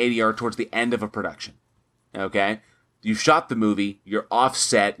usually doing ADR towards the end of a production. Okay. You've shot the movie, you're off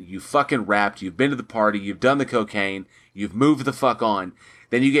set, you fucking wrapped, you've been to the party, you've done the cocaine, you've moved the fuck on.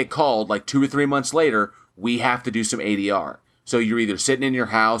 Then you get called like 2 or 3 months later, we have to do some ADR. So you're either sitting in your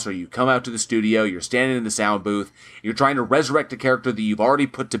house or you come out to the studio, you're standing in the sound booth, you're trying to resurrect a character that you've already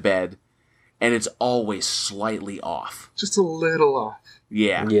put to bed, and it's always slightly off. Just a little off.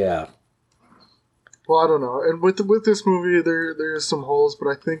 Yeah. Yeah. Well, I don't know. And with this movie, there's some holes, but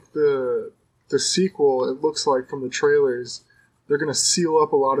I think the sequel, it looks like from the trailers, they're gonna seal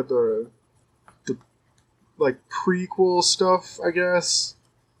up a lot of the like prequel stuff, I guess.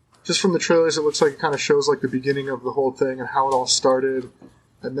 Just from the trailers, it looks like it kind of shows like the beginning of the whole thing and how it all started,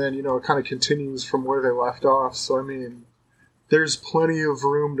 and then it kind of continues from where they left off. So I mean, there's plenty of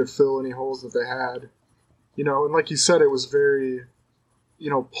room to fill any holes that they had, And like you said, it was very,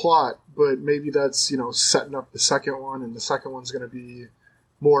 plot, but maybe that's setting up the second one, and the second one's going to be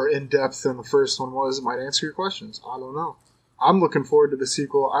more in depth than the first one was. It might answer your questions. I don't know. I'm looking forward to the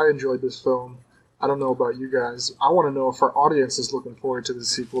sequel. I enjoyed this film. I don't know about you guys. I want to know if our audience is looking forward to the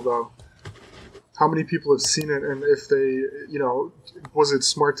sequel, though. How many people have seen it, and if they, was it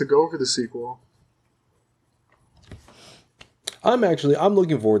smart to go for the sequel? I'm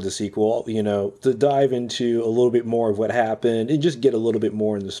looking forward to the sequel, to dive into a little bit more of what happened and just get a little bit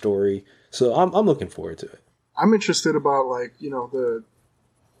more in the story. So I'm looking forward to it. I'm interested about, the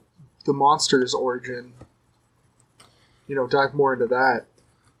monster's origin. Dive more into that.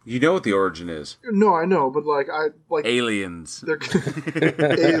 You know what the origin is? No, I know, but aliens. They're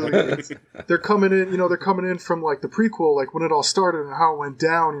aliens. They're coming in. They're coming in from the prequel, when it all started and how it went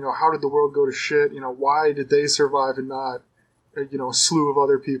down. How did the world go to shit? Why did they survive and not, a slew of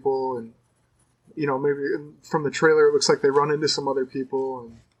other people? And maybe from the trailer, it looks like they run into some other people.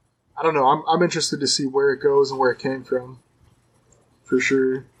 And I don't know. I'm interested to see where it goes and where it came from. For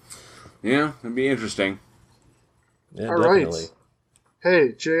sure. Yeah, it'd be interesting. Yeah, all definitely. Right. Hey,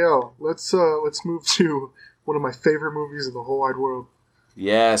 JL, let's move to one of my favorite movies in the whole wide world.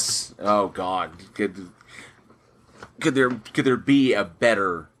 Yes. Oh God. Could there be a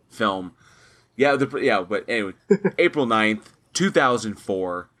better film? Yeah, but anyway, April 9th,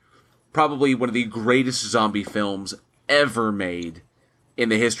 2004, probably one of the greatest zombie films ever made in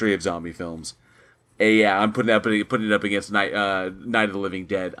the history of zombie films. Yeah, I'm putting it up against Night of the Living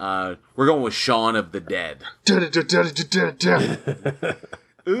Dead. We're going with Shaun of the Dead.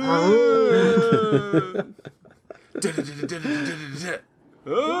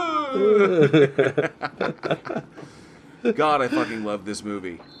 God, I fucking love this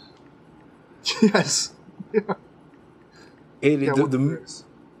movie. Yes. Yeah.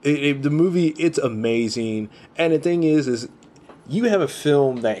 The movie, it's amazing. And the thing is you have a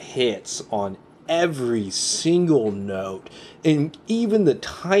film that hits on every single note, and even the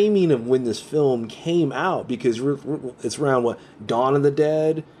timing of when this film came out, because it's around Dawn of the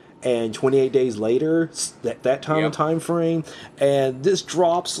Dead and 28 Days Later, that time frame, and this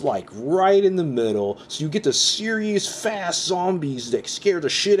drops right in the middle, so you get the serious fast zombies that scare the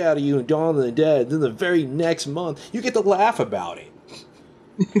shit out of you in Dawn of the Dead. Then the very next month you get to laugh about it.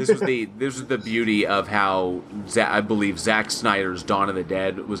 This was the beauty of how I believe Zack Snyder's Dawn of the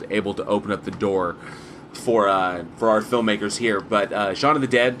Dead was able to open up the door for our filmmakers here. But Shaun of the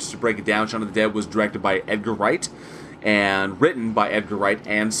Dead, just to break it down, Shaun of the Dead was directed by Edgar Wright and written by Edgar Wright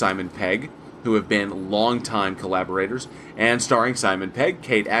and Simon Pegg, who have been longtime collaborators, and starring Simon Pegg,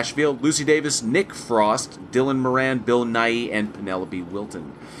 Kate Ashfield, Lucy Davis, Nick Frost, Dylan Moran, Bill Nighy, and Penelope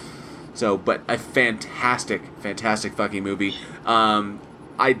Wilton. So, but a fantastic fucking movie.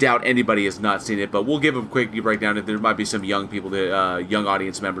 I doubt anybody has not seen it, but we'll give a quick breakdown. There might be some young people, young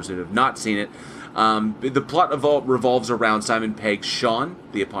audience members that have not seen it. The plot revolves around Simon Pegg's Shaun,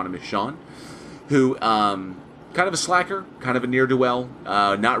 the eponymous Shaun, who kind of a slacker, kind of a ne'er-do-well,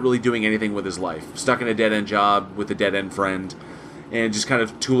 not really doing anything with his life, stuck in a dead-end job with a dead-end friend, and just kind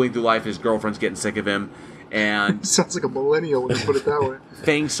of tooling through life. His girlfriend's getting sick of him, and sounds like a millennial when you put it that way.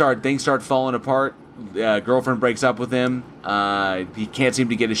 Things start falling apart. Girlfriend breaks up with him. He can't seem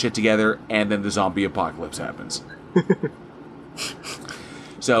to get his shit together, and then the zombie apocalypse happens.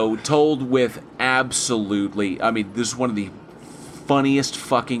 So, told with absolutely, this is one of the funniest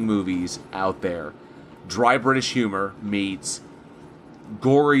fucking movies out there. Dry British humor meets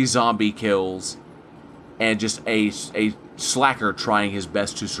gory zombie kills, and just a slacker trying his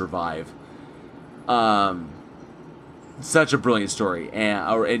best to survive. Such a brilliant story, and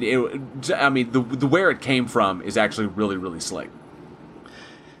the where it came from is actually really, really slick.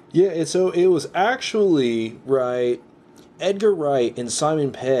 Yeah, and so it was actually Edgar Wright and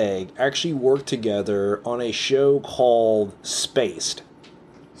Simon Pegg actually worked together on a show called Spaced.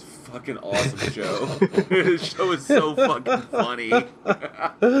 It's a fucking awesome show. The show is so fucking funny.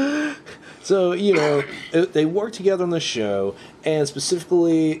 So, they worked together on the show, and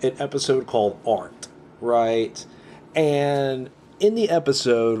specifically an episode called Art, right? And in the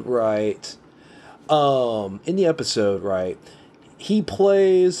episode, he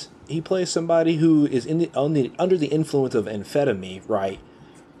plays somebody who is under the influence of amphetamine, right?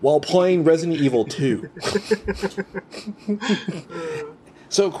 while playing Resident Evil 2.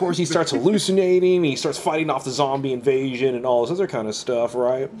 So, of course, he starts hallucinating, he starts fighting off the zombie invasion and all this other kind of stuff,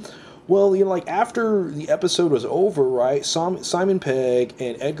 right? Well, you know, like, after the episode was over, right, Simon Pegg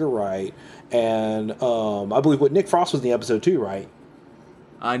and Edgar Wright and, I believe, Nick Frost was in the episode too, right?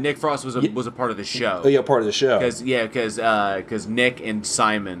 Nick Frost was a part of the show. Oh, yeah, part of the show. Because Nick and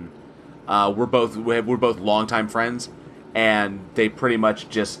Simon were both longtime friends, and they pretty much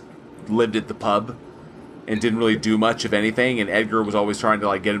just lived at the pub and didn't really do much of anything. And Edgar was always trying to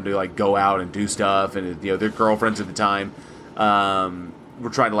like get him to like go out and do stuff, and their girlfriends at the time were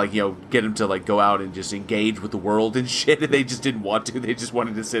trying to like get him to like go out and just engage with the world and shit. And they just didn't want to. They just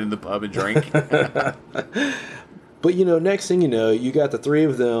wanted to sit in the pub and drink. But next thing you know, you got the three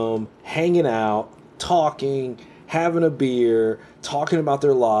of them hanging out, talking, having a beer, talking about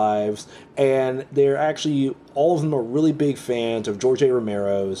their lives, and they're actually, all of them are really big fans of George A.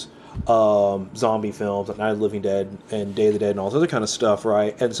 Romero's zombie films, like Night of the Living Dead and Day of the Dead and all this other kind of stuff,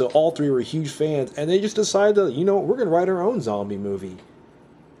 right? And so all three were huge fans, and they just decided that, we're going to write our own zombie movie.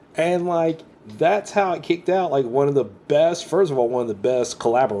 And, like, that's how it kicked out, like, one of the best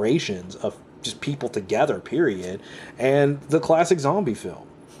collaborations of just people together, period, and the classic zombie film.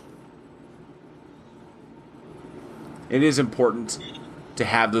 It is important to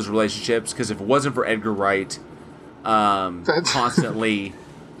have those relationships, because if it wasn't for Edgar Wright constantly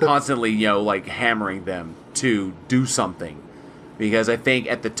like hammering them to do something, because I think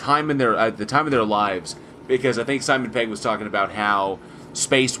at the time in their lives, because I think Simon Pegg was talking about how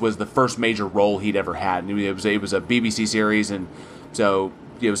Spaced was the first major role he'd ever had. And it was a BBC series, and so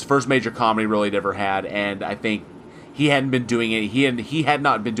it was the first major comedy role he'd ever had, and I think he hadn't been doing it. He had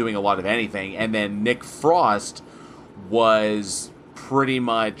not been doing a lot of anything, and then Nick Frost was pretty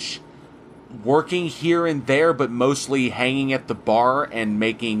much working here and there, but mostly hanging at the bar and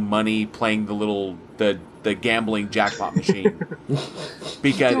making money playing the gambling jackpot machine.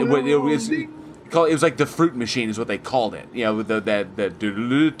 Because it was like the fruit machine is what they called it. That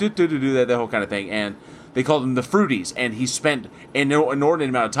whole kind of thing, and they called them the Fruities. And he spent an inordinate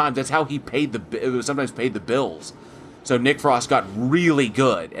amount of time. That's how he sometimes paid the bills. So Nick Frost got really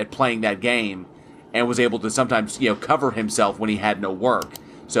good at playing that game, and was able to sometimes cover himself when he had no work.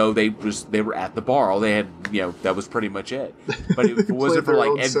 So they were at the bar. All they had, that was pretty much it. But if it wasn't for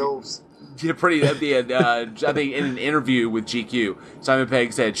like I think in an interview with GQ, Simon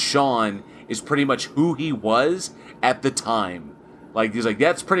Pegg said Sean is pretty much who he was at the time. Like, he's like,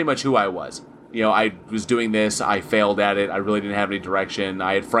 that's pretty much who I was. I was doing this, I failed at it, I really didn't have any direction.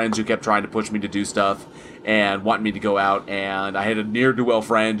 I had friends who kept trying to push me to do stuff and want me to go out, and I had a near-to-well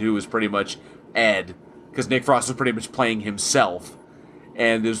friend who was pretty much Ed, because Nick Frost was pretty much playing himself.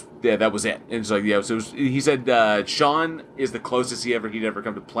 And that was it. And it's like, he said Sean is the closest he'd ever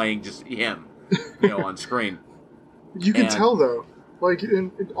come to playing just him, on screen. You can tell, though. Like,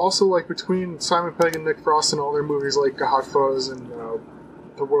 and also, like, between Simon Pegg and Nick Frost and all their movies, like Hot Fuzz and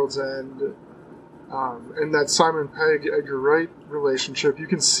The World's End, and that Simon Pegg-Edgar Wright relationship, you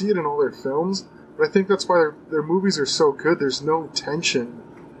can see it in all their films, but I think that's why their movies are so good. There's no tension.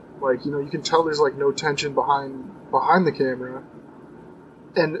 Like, you can tell there's, like, no tension behind the camera.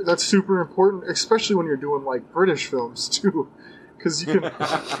 And that's super important, especially when you're doing, like, British films, too. Because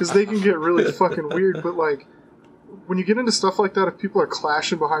they can get really fucking weird, but, like, when you get into stuff like that, if people are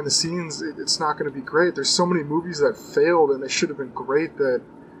clashing behind the scenes, it's not going to be great. There's so many movies that failed, and they should have been great that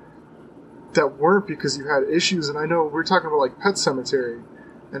weren't because you had issues. And I know we were talking about, like, Pet Sematary,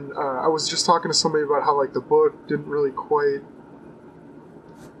 and I was just talking to somebody about how, like, the book didn't really quite...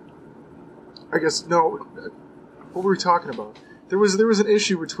 I guess, no, what were we talking about? There was an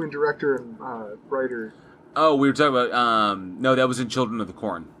issue between director and writer. Oh, we were talking about no, that was in Children of the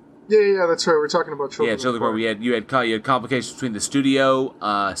Corn. Yeah, that's right. We're talking about Children of the Corn. You had complications between the studio,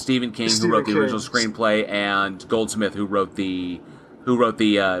 Stephen King, who wrote the original screenplay, and Goldsmith, who wrote the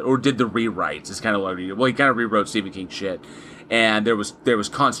or did the rewrites. It's kind of what he kind of rewrote Stephen King shit. And there was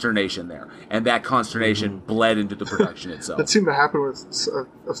consternation there, and that consternation bled into the production itself. That seemed to happen with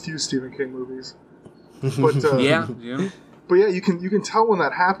a few Stephen King movies. But yeah. But yeah, you can tell when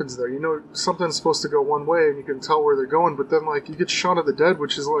that happens, though. Something's supposed to go one way, and you can tell where they're going. But then, like, you get Shaun of the Dead,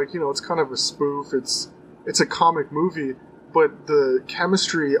 which is like, it's kind of a spoof. It's a comic movie, but the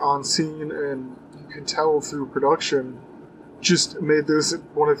chemistry on scene, and you can tell through production, just made this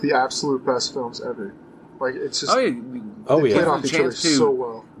one of the absolute best films ever. Like, it's just they played off each other so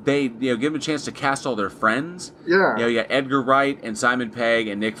well. They give them a chance to cast all their friends. Yeah, you got Edgar Wright and Simon Pegg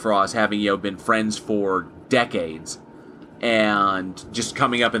and Nick Frost having been friends for decades. and just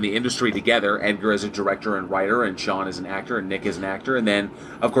coming up in the industry together. Edgar as a director and writer, and Sean as an actor, and Nick as an actor. And then,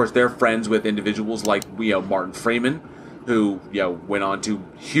 of course, they're friends with individuals like Martin Freeman, who went on to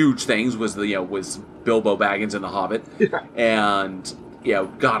huge things. Was Bilbo Baggins in The Hobbit, and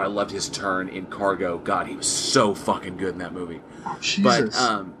God, I loved his turn in Cargo. God, he was so fucking good in that movie. Oh, Jesus.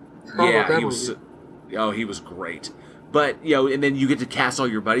 But he was great. But and then you get to cast all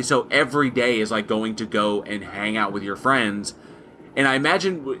your buddies. So every day is like going to go and hang out with your friends. And I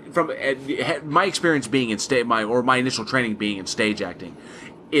imagine from my experience being in my initial training being in stage acting,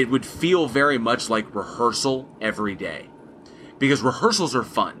 it would feel very much like rehearsal every day, because rehearsals are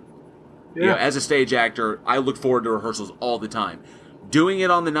fun. Yeah. As a stage actor, I look forward to rehearsals all the time. Doing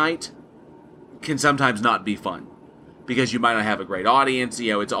it on the night can sometimes not be fun, because you might not have a great audience.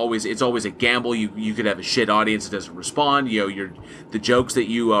 It's always a gamble. You could have a shit audience that doesn't respond. The jokes that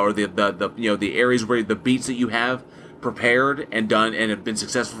you or the areas where the beats that you have prepared and done and have been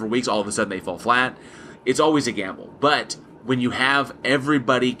successful for weeks, all of a sudden they fall flat. It's always a gamble. But when you have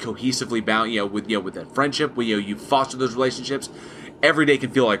everybody cohesively bound, with that friendship, when you foster those relationships, every day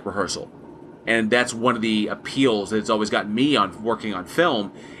can feel like rehearsal. And that's one of the appeals that it's always gotten me on working on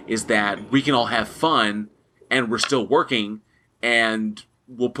film, is that we can all have fun and we're still working, and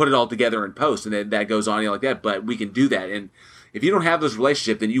we'll put it all together in post, and then that goes on like that. But we can do that. And if you don't have those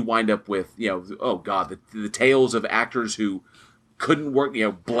relationships, then you wind up with, oh God, the tales of actors who couldn't work,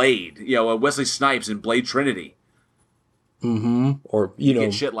 Blade, Wesley Snipes in Blade Trinity. Mm-hmm. Or,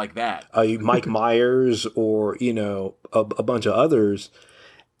 get shit like that. Mike Myers, or, a bunch of others.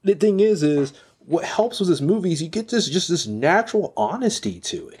 The thing is what helps with this movie is you get this natural honesty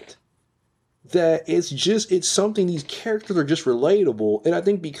to it. That it's something, these characters are just relatable. And I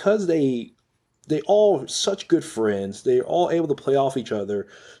think because they all are such good friends, they're all able to play off each other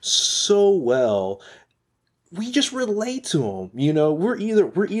so well, we just relate to them. We're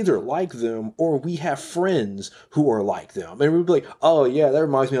either like them, or we have friends who are like them. And we're like, oh yeah, that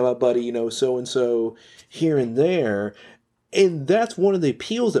reminds me of my buddy, so-and-so here and there. And that's one of the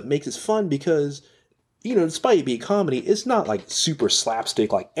appeals that makes it fun, because, despite it being a comedy, it's not like super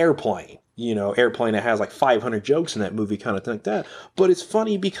slapstick like Airplane. Airplane that has like 500 jokes in that movie, kind of thing like that. But it's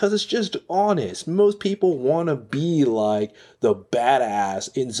funny because it's just honest. Most people want to be like the badass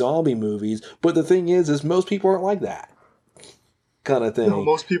in zombie movies, but the thing is most people aren't like that kind of thing. No,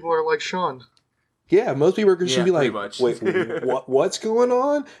 most people are like Sean. Yeah, most people are going to be like, wait, what's going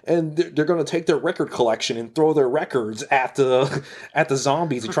on? And they're going to take their record collection and throw their records at the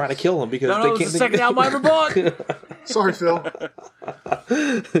zombies and try to kill them, because they can't. The second album I ever bought. Sorry, Phil.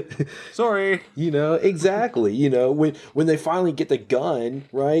 Sorry. Exactly. When they finally get the gun,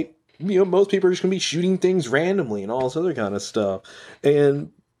 right? Most people are just going to be shooting things randomly and all this other kind of stuff,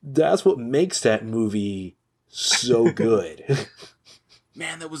 and that's what makes that movie so good.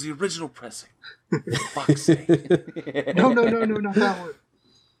 Man, that was the original pressing. For fuck's sake. No, not that one.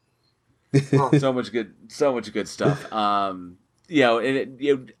 Oh. So much good stuff. I'm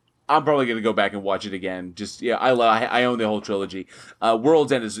probably gonna go back and watch it again. I own the whole trilogy.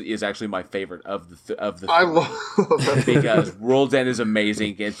 World's End is actually my favorite of the. I love that because World's End is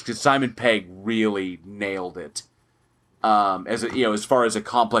amazing. Because Simon Pegg really nailed it. As far as a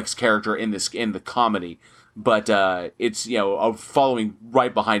complex character in the comedy. But it's following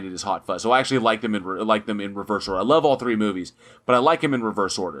right behind it is Hot Fuzz. So I actually like them in reverse order. I love all three movies, but I like them in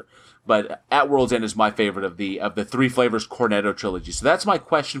reverse order. But At World's End is my favorite of the Three Flavors Cornetto trilogy. So that's my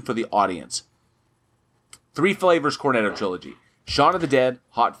question for the audience. Three Flavors Cornetto trilogy: Shaun of the Dead,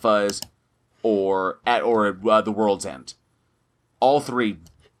 Hot Fuzz, or The World's End. All three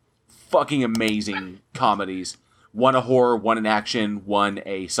fucking amazing comedies. One a horror, one an action, one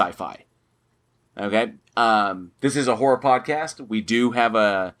a sci-fi. Okay, this is a horror podcast. We do have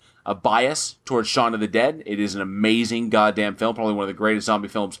a bias towards Shaun of the Dead. It is an amazing goddamn film, probably one of the greatest zombie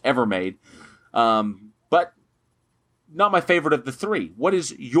films ever made. But not my favorite of the three. What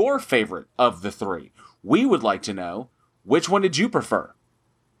is your favorite of the three? We would like to know, which one did you prefer?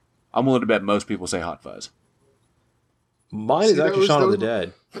 I'm willing to bet most people say Hot Fuzz. Mine is actually Shaun of the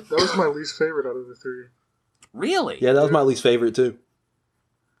Dead. That was my least favorite out of the three. Really? Yeah, that was my least favorite too.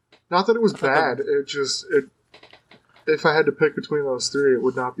 Not that it was bad. If I had to pick between those three, it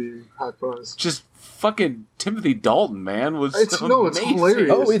would not be Hot Fuzz. Just fucking Timothy Dalton, man, was it's amazing.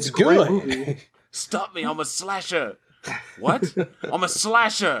 hilarious. Oh, it's a great good. movie. Stop me! I'm a slasher. What? I'm a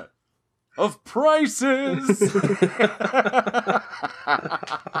slasher of prices. What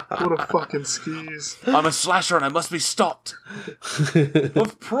a fucking skis. I'm a slasher and I must be stopped.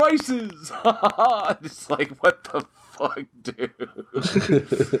 Of prices. It's like, what the fuck, dude?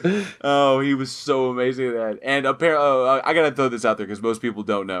 Oh, he was so amazing at that. And apparently, I gotta throw this out there because most people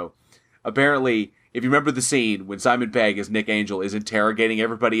don't know. Apparently, if you remember the scene when Simon Pegg as Nick Angel is interrogating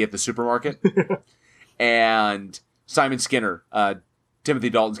everybody at the supermarket, and Simon Skinner, Timothy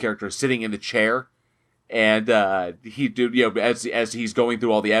Dalton's character, is sitting in the chair, and as he's going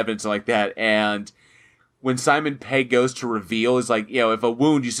through all the evidence like that, and when Simon Pegg goes to reveal, is like, if a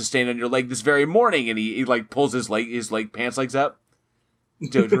wound you sustained on your leg this very morning, and he like pulls his pants legs up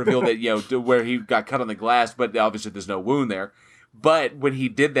to reveal that, to where he got cut on the glass, but obviously there's no wound there. But when he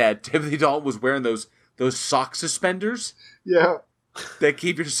did that, Timothy Dalton was wearing those sock suspenders. Yeah. That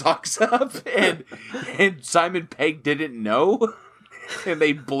keep your socks up, and Simon Pegg didn't know, and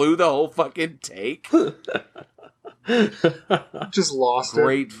they blew the whole fucking take. Just lost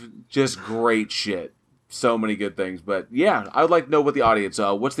it. Just great shit. So many good things, but yeah, I would like to know what's the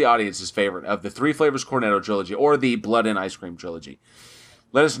audience's favorite of the Three Flavors Cornetto trilogy or the Blood and Ice Cream trilogy.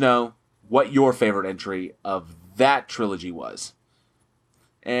 Let us know what your favorite entry of that trilogy was.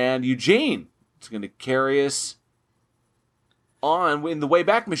 And Eugene is going to carry us on in the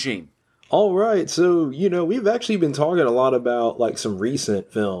Wayback Machine. All right, so, we've actually been talking a lot about, like, some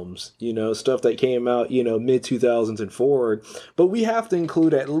recent films, stuff that came out, mid-2000s and forward, but we have to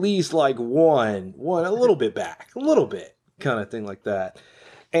include at least, like, one a little bit back, a little bit, kind of thing like that.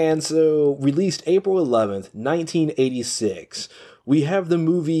 And so, released April 11th, 1986, we have the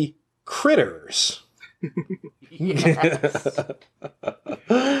movie Critters.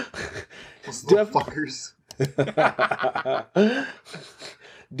 Fuckers.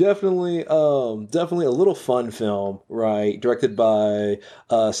 Definitely a little fun film, right? Directed by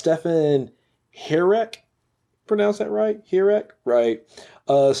Stephen Herek, pronounce that right? Herek, right?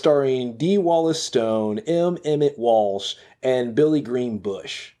 Starring D. Wallace Stone, M. Emmett Walsh, and Billy Green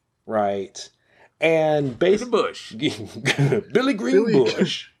Bush, right? And basically, Billy Green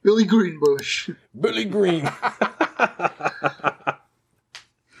Bush. Billy Green Bush. Billy Green.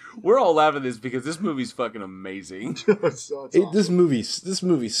 We're all laughing at this because this movie's fucking amazing. This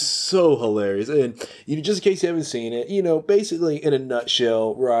movie's so hilarious. And just in case you haven't seen it, basically in a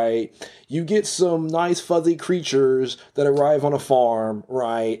nutshell, right? You get some nice fuzzy creatures that arrive on a farm,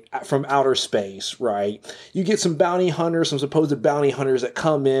 right, from outer space, right? You get some bounty hunters, some supposed bounty hunters that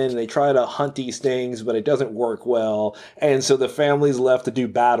come in and they try to hunt these things, but it doesn't work well. And so the family's left to do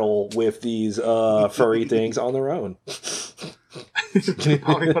battle with these furry things on their own.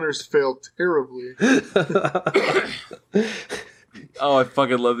 Bounty hunters failed terribly. Oh, I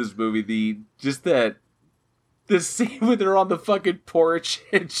fucking love this movie. The scene when they're on the fucking porch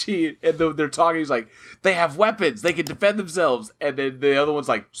and they're talking. He's like, they have weapons, they can defend themselves, and then the other one's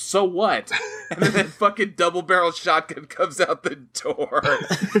like, so what? And then that fucking double barrel shotgun comes out the door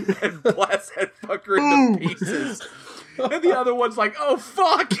and blasts that fucker into pieces. And the other one's like, oh,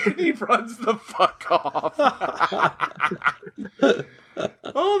 fuck! And he runs the fuck off.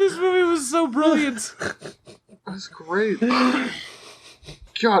 Oh, this movie was so brilliant. That's great.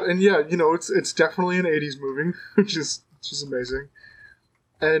 God, and yeah, it's definitely an 80s movie, which is amazing.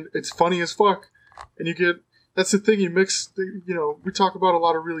 And it's funny as fuck. And that's the thing, you mix, we talk about a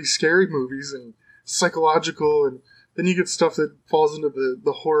lot of really scary movies and psychological, and then you get stuff that falls into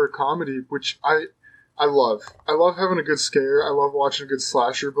the horror comedy, which I love. I love having a good scare. I love watching a good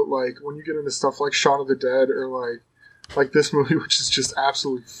slasher, but like when you get into stuff like Shaun of the Dead or like this movie, which is just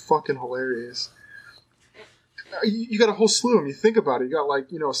absolutely fucking hilarious. You got a whole slew of them. You think about it.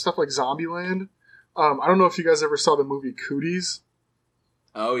 You got stuff like Zombieland. I don't know if you guys ever saw the movie Cooties.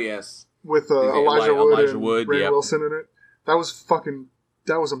 Oh yes, with Elijah Wood and Ray Wilson in it. That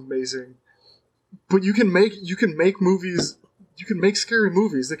was amazing. But you can make movies. You can make scary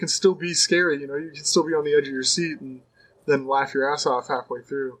movies. They can still be scary. You can still be on the edge of your seat and then laugh your ass off halfway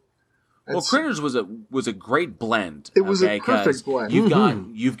through. Well, Critters was a great blend. It was a perfect blend.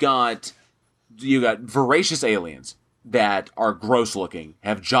 You've got voracious aliens that are gross looking,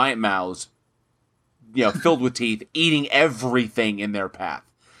 have giant mouths, filled with teeth, eating everything in their path.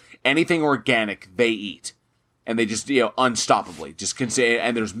 Anything organic, they eat, and they just unstoppably just consume.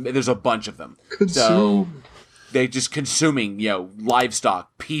 And there's a bunch of them. So they just consuming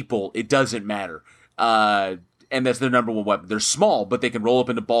livestock, people. It doesn't matter. And that's their number one weapon. They're small, but they can roll up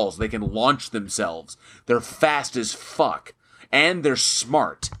into balls. They can launch themselves. They're fast as fuck, and they're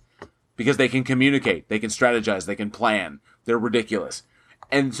smart. Because they can communicate, they can strategize, they can plan. They're ridiculous.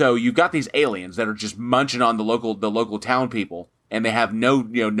 And so you've got these aliens that are just munching on the local town people, and they have no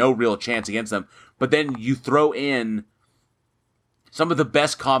real chance against them. But then you throw in some of the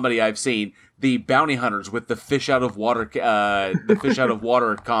best comedy I've seen, the bounty hunters with the fish out of water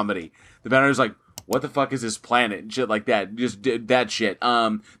comedy. The bounty hunter's like, what the fuck is this planet and shit like that. Just did that shit.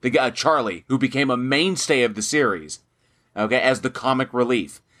 The guy Charlie, who became a mainstay of the series, okay, as the comic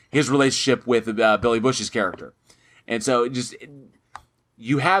relief, his relationship with Billy Bush's character, and so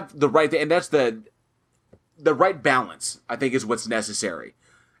you have the right, and that's the right balance, I think, is what's necessary.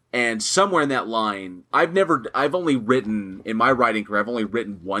 And somewhere in that line, I've only written, in my writing career, I've only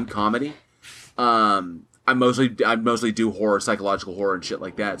written one comedy. I mostly do horror, psychological horror and shit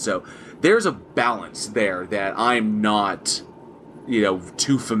like that. So there's a balance there that I'm not,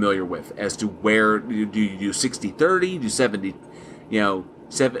 too familiar with as to where do you do 60-30, do 70,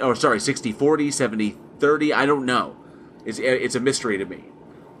 60-40, 70-30. I don't know. It's a mystery to me.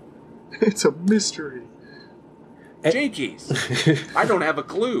 It's a mystery. Jinkies. I don't have a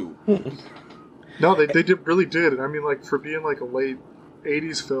clue. No, they really did. And I mean, like, for being like a late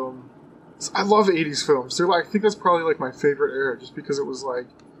 80s film, I love 80s films. They're like, I think that's probably like my favorite era, just because it was like,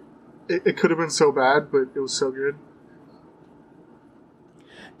 it could have been so bad, but it was so good.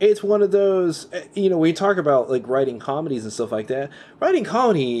 It's one of those, when you talk about like writing comedies and stuff like that, writing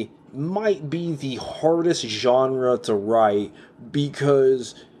comedy might be the hardest genre to write,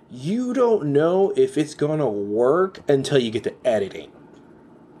 because you don't know if it's going to work until you get to editing.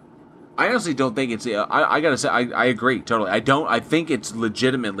 I honestly don't think it's, I gotta say, I agree, totally. I think it's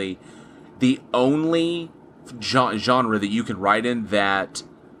legitimately the only genre that you can write in that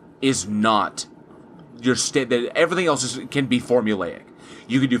is not that everything else can be formulaic.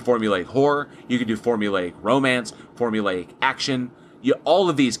 You can do formulaic horror, you can do formulaic romance, formulaic action. All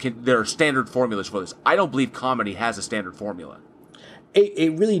of these there are standard formulas for this. I don't believe comedy has a standard formula.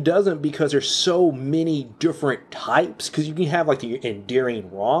 It really doesn't, because there's so many different types. Because you can have like the endearing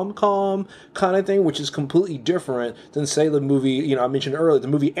rom-com kind of thing, which is completely different than, say, the movie, I mentioned earlier, the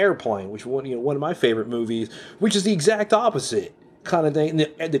movie Airplane, which was one of my favorite movies, which is the exact opposite kind of thing.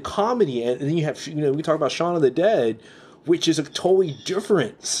 And the comedy, and then you have, we talk about Shaun of the Dead, which is a totally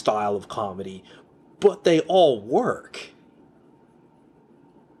different style of comedy, but they all work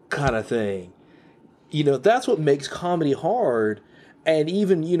kind of thing. That's what makes comedy hard. And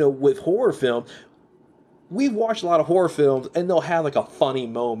even, with horror film, we've watched a lot of horror films, and they'll have like a funny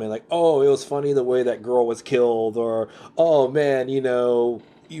moment, like, oh, it was funny the way that girl was killed, or, oh man,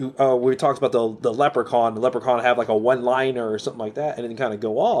 we talked about the leprechaun have like a one-liner or something like that, and then kind of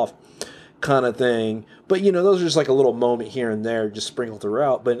go off kind of thing. But those are just like a little moment here and there, just sprinkled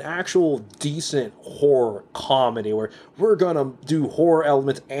throughout. But an actual decent horror comedy where we're gonna do horror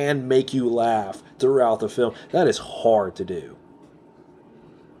elements and make you laugh throughout the film, that is hard to do.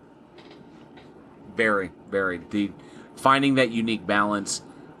 Very, very. Finding that unique balance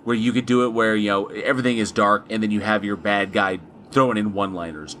where you could do it where, everything is dark, and then you have your bad guy throwing in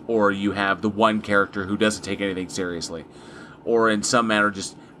one-liners, or you have the one character who doesn't take anything seriously, or in some manner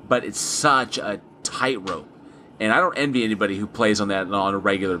but it's such a tightrope. And I don't envy anybody who plays on that on a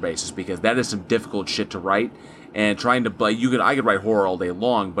regular basis, because that is some difficult shit to write. And trying to I could write horror all day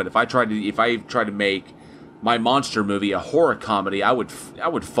long, but if I tried to make my monster movie a horror comedy, I would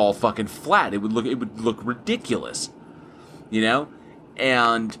fall fucking flat. It would look ridiculous,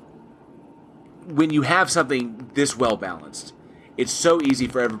 And when you have something this well balanced, it's so easy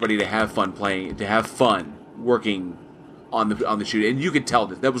for everybody to have fun working on the shoot. And you could tell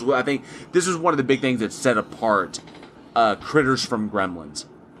that was, I think this was one of the big things that set apart Critters from Gremlins,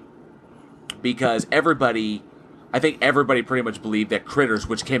 because I think everybody pretty much believed that Critters,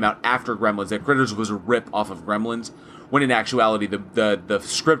 which came out after Gremlins, that Critters was a rip off of Gremlins, when in actuality the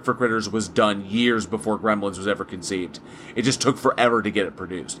script for Critters was done years before Gremlins was ever conceived. It just took forever to get it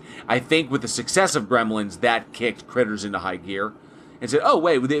produced. I think with the success of Gremlins, that kicked Critters into high gear and said, oh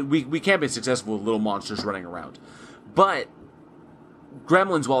wait, we can't be successful with little monsters running around. But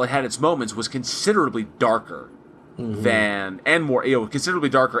Gremlins, while it had its moments, was considerably darker and more, considerably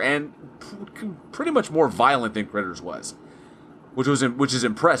darker and pretty much more violent than Critters was, which is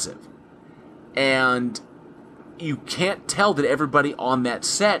impressive. And you can't tell that everybody on that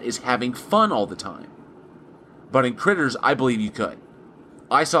set is having fun all the time. But in Critters, I believe you could.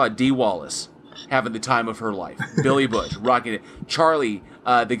 I saw Dee Wallace having the time of her life. Billy Bush rocking it. Charlie,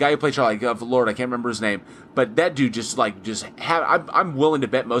 the guy who played Charlie, Lord, I can't remember his name, but that dude I'm willing to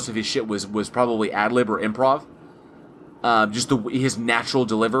bet most of his shit was probably ad lib or improv. His natural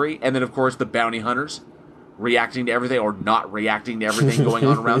delivery, and then of course the bounty hunters reacting to everything or not reacting to everything going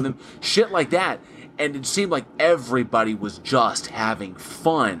on around them, shit like that. And it seemed like everybody was just having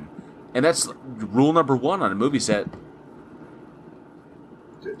fun, and that's rule number one on a movie set.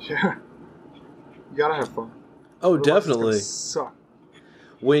 Yeah, you gotta have fun. Oh, Otherwise definitely. it's gonna suck.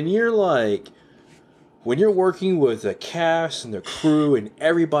 When you're like, when you're working with the cast and the crew and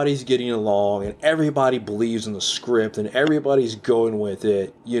everybody's getting along and everybody believes in the script and everybody's going with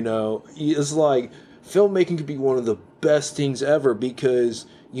it, it's like filmmaking could be one of the best things ever because,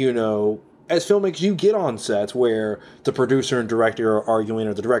 as filmmakers, you get on sets where the producer and director are arguing,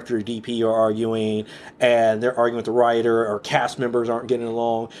 or the director and DP are arguing, and they're arguing with the writer, or cast members aren't getting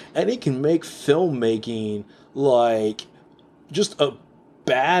along, and it can make filmmaking like just a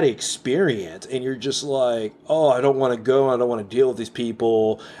bad experience, and you're just like, oh, I don't want to go, I don't want to deal with these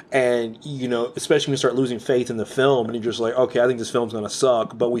people, and especially when you start losing faith in the film, and you're just like, okay, I think this film's gonna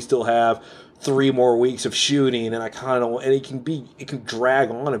suck, but we still have 3 more weeks of shooting, and it can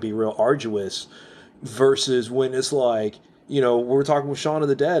drag on and be real arduous, versus when it's like, we're talking with Shaun of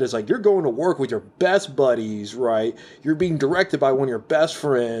the Dead, it's like you're going to work with your best buddies, right? You're being directed by one of your best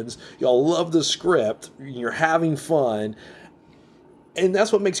friends, y'all love the script, you're having fun. And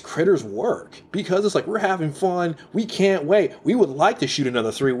that's what makes Critters work, because it's like, we're having fun, we can't wait, we would like to shoot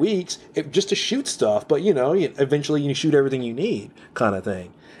another 3 weeks just to shoot stuff, but eventually you shoot everything you need, kind of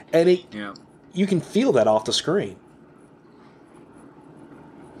thing. And you can feel that off the screen.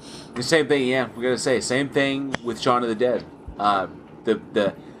 The same thing, we're gonna say same thing with Shaun of the Dead.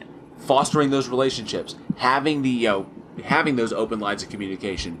 The fostering those relationships, having having those open lines of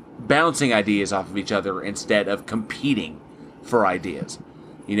communication, bouncing ideas off of each other instead of competing for ideas.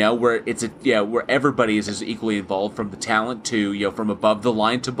 Where where everybody is as equally involved, from the talent to from above the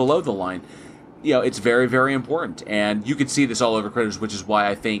line to below the line. It's very, very important, and you can see this all over Critters, which is why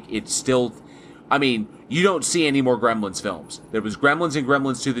I think it's still. I mean, you don't see any more Gremlins films. There was Gremlins and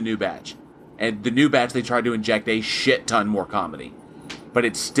Gremlins 2: The New Batch. And the New Batch, they tried to inject a shit ton more comedy. But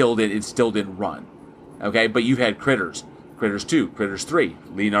it still didn't run. Okay? But you've had Critters. Critters 2, Critters 3,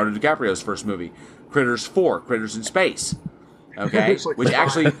 Leonardo DiCaprio's first movie. Critters 4, Critters in Space. Okay? which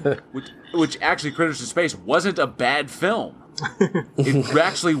actually Critters in Space wasn't a bad film. It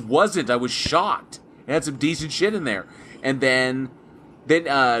actually wasn't. I was shocked. It had some decent shit in there. And then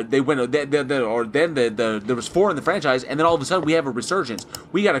they went. There was 4 in the franchise, and then all of a sudden we have a resurgence.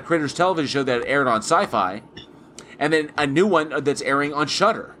 We got a Critters television show that aired on Sci-Fi, and then a new one that's airing on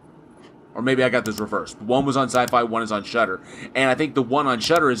Shudder. Or maybe I got this reversed. One was on Sci-Fi, one is on Shudder, and I think the one on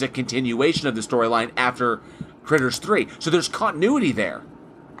Shudder is a continuation of the storyline after Critters 3. So there's continuity there.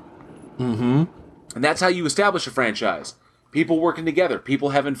 Mm-hmm. And that's how you establish a franchise: people working together, people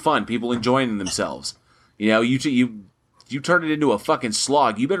having fun, people enjoying themselves. You turn it into a fucking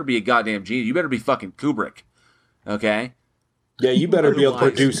slog, you better be a goddamn genius. You better be fucking Kubrick. Okay? Yeah, you better be able to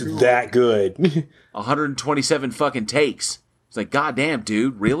produce that good. 127 fucking takes. It's like, goddamn,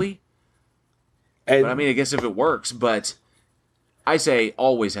 dude, really? But I mean, I guess if it works, but I say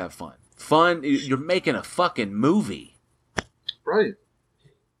always have fun. Fun, you're making a fucking movie. Right.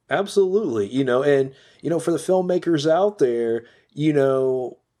 Absolutely. And, for the filmmakers out there, you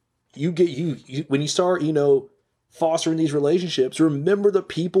get when you start, fostering these relationships, remember the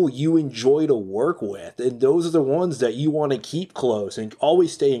people you enjoy to work with, and those are the ones that you want to keep close and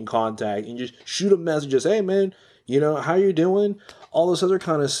always stay in contact, and just shoot them messages, hey man, how you doing, all this other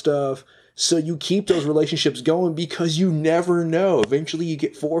kind of stuff, so you keep those relationships going, because you never know, eventually you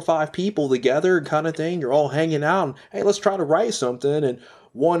get 4 or 5 people together kind of thing, you're all hanging out, and hey, let's try to write something, and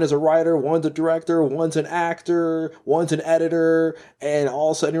one is a writer, one's a director, one's an actor, one's an editor, and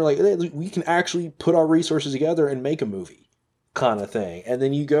all of a sudden you're like, hey, we can actually put our resources together and make a movie, kind of thing. And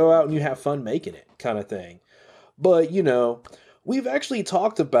then you go out and you have fun making it, kind of thing. But, we've actually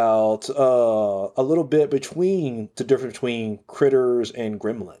talked about a little bit between the difference between Critters and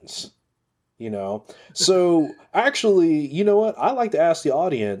Gremlins, So, actually, you know what? I like to ask the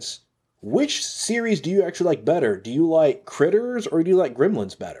audience, which series do you actually like better? Do you like Critters or do you like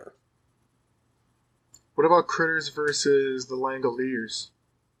Gremlins better? What about Critters versus the Langoliers?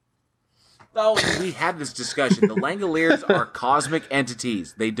 Oh, we had this discussion. The Langoliers are cosmic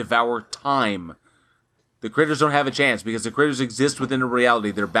entities. They devour time. The Critters don't have a chance because the Critters exist within a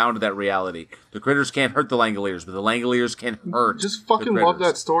reality. They're bound to that reality. The Critters can't hurt the Langoliers, but the Langoliers can hurt. Just fucking love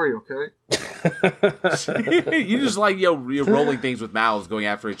that story, okay? You just like you're rolling things with mouths going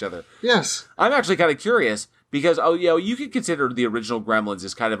after each other. Yes. I'm actually kind of curious because you could consider the original Gremlins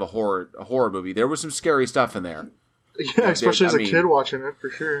as kind of a horror movie. There was some scary stuff in there. Yeah, especially as a kid watching it,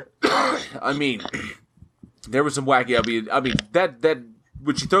 for sure. I mean, there was some wacky. I mean that.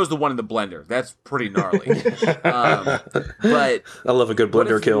 When she throws the one in the blender, that's pretty gnarly. But I love a good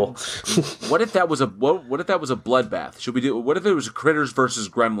blender kill. What if that was a bloodbath? Should we do? What if it was Critters versus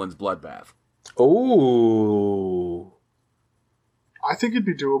Gremlins bloodbath? Oh, I think it'd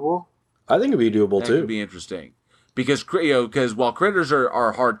be doable. I think it'd be doable that too. Could be interesting. Because while critters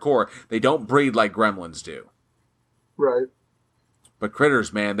are hardcore, they don't breed like gremlins do. Right. But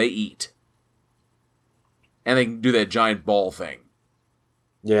critters, man, they eat. And they can do that giant ball thing.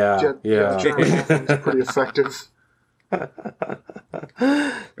 Yeah. It's pretty effective.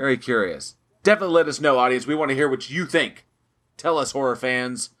 Very curious. Definitely let us know, audience. We want to hear what you think. Tell us, horror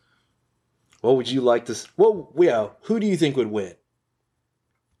fans. What would you like to... who do you think would win?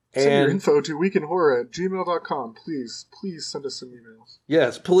 Send your info to weekendhorror@gmail.com. Please send us some emails.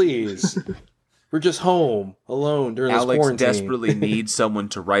 Yes, please. We're just home, alone during this quarantine. Alex desperately needs someone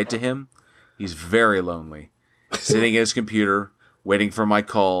to write to him. He's very lonely. Sitting at his computer, waiting for my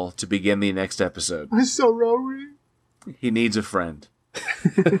call to begin the next episode. I'm so lonely. He needs a friend.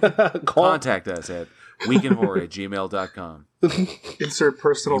 Contact us at weekendhorror@gmail.com. Insert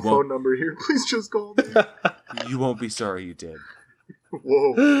personal phone number here. Please just call me. You won't be sorry you did.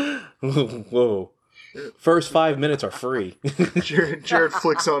 Whoa. Whoa. First 5 minutes are free. Jared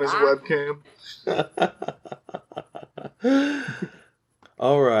flicks on his webcam.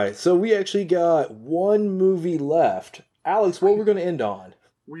 All right. So we actually got one movie left. Alex, what we're going to end on?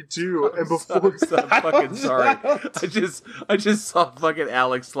 We do. And before... I'm fucking sorry. I just saw fucking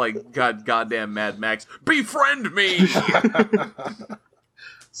Alex like goddamn Mad Max. Befriend me!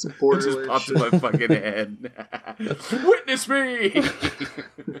 Some It just popped in my fucking head. Witness me!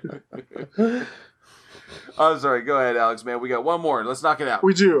 I'm sorry. Go ahead, Alex, man. We got one more. Let's knock it out.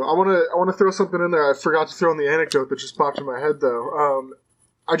 We do. I want to throw something in there. I forgot to throw in the anecdote that just popped in my head, though.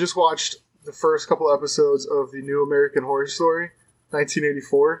 I just watched the first couple episodes of the new American Horror Story,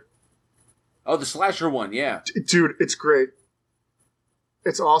 1984. Oh, the slasher one, yeah. Dude, it's great.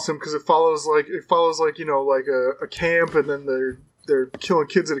 It's awesome because it follows like a camp, and then they're killing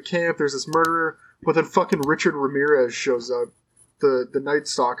kids at a camp. There's this murderer, but then fucking Richard Ramirez shows up, the Night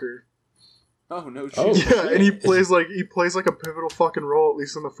Stalker. Oh no shit. Oh, Yeah, and he plays like a pivotal fucking role, at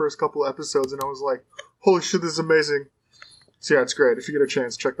least in the first couple episodes, and I was like, holy shit, this is amazing. So yeah, it's great. If you get a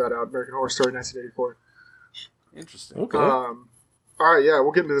chance, check that out. American Horror Story 1984. Interesting. Okay. Alright, yeah,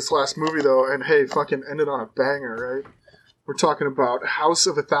 we'll get into this last movie though, and hey, fucking end it on a banger, right? We're talking about House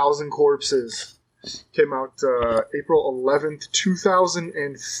of a Thousand Corpses. Came out April 11th,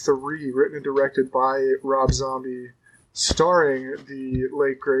 2003, written and directed by Rob Zombie, starring the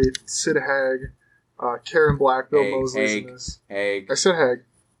late great Sid Haig, Karen Black, Bill Moseley's in this. Hag. I said Haig.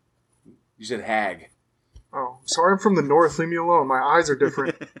 You said Hag. Oh, sorry, I'm from the north. Leave me alone. My eyes are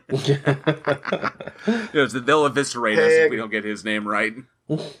different. They'll eviscerate us if we don't get his name right.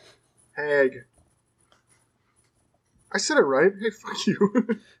 Haig. I said it right. Hey, fuck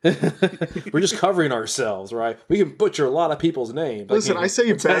you. We're just covering ourselves, right? We can butcher a lot of people's names. Listen, I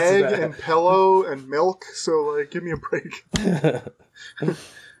say bag and pillow and milk, so give me a break.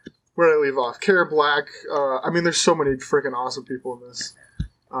 Where did I leave off? Kara Black. There's so many freaking awesome people in this.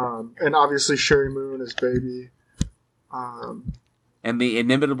 And obviously Sherry Moon as Baby. And the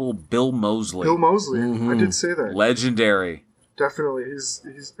inimitable Bill Moseley. Bill Moseley. I did say that. Legendary. Definitely. He's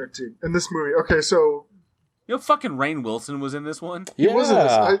dude. In this movie. Okay, so... Fucking Rainn Wilson was in this one? Yeah. He was in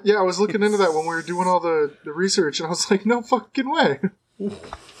this. I was looking into that when we were doing all the research, and I was like, no fucking way.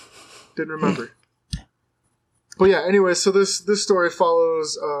 Didn't remember. But yeah, anyway, so this story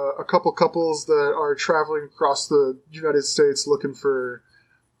follows a couple couples that are traveling across the United States looking for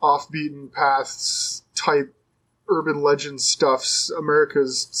off-beaten paths type urban legend stuffs,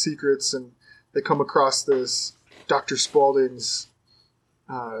 America's secrets, and they come across this Dr. Spaulding's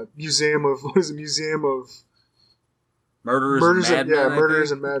museum of Murderers and Madmen.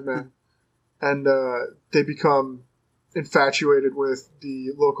 Murderers and Madmen. And they become infatuated with the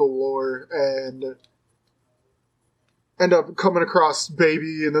local lore and end up coming across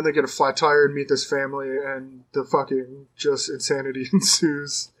Baby, and then they get a flat tire and meet this family, and the fucking just insanity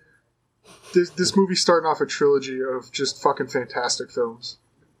ensues. This movie's starting off a trilogy of just fucking fantastic films.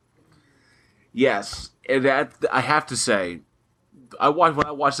 Yes, and that I have to say, when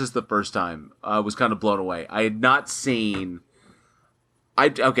I watched this the first time, I was kind of blown away. I had not seen.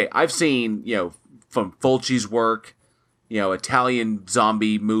 I've seen from Fulci's work, Italian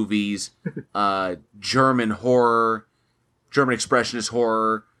zombie movies, German horror, German expressionist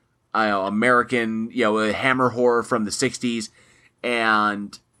horror, American Hammer horror from the '60s,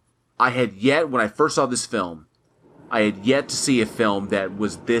 and I had yet, when I first saw this film, I had yet to see a film that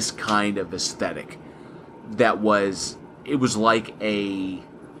was this kind of aesthetic. It was like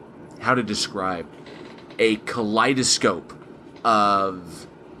how to describe, a kaleidoscope of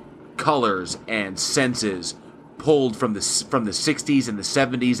colors and senses pulled from the 60s and the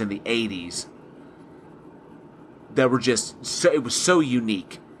 70s and the 80s that were just so, it was so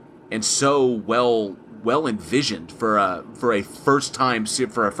unique and so well well envisioned for a first time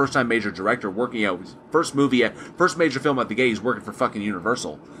major director working out first major film out the gate. He's working for fucking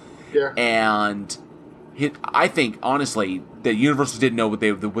Universal. Yeah. And I think honestly that Universal didn't know what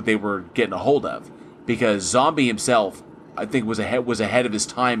they were getting a hold of, because Zombie himself, I think, was ahead of his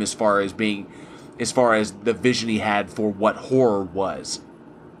time as far as the vision he had for what horror was,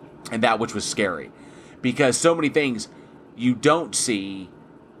 and that which was scary, because so many things you don't see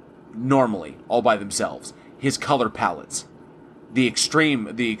normally all by themselves. His color palettes, the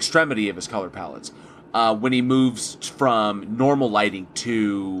extremity of his color palettes, when he moves from normal lighting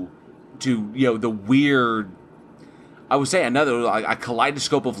to the weird, I would say a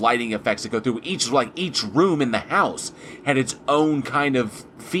kaleidoscope of lighting effects that go through each room in the house had its own kind of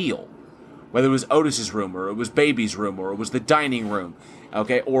feel. Whether it was Otis's room, or it was Baby's room, or it was the dining room,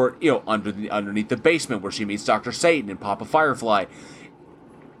 okay, or underneath the basement where she meets Dr. Satan and Papa Firefly.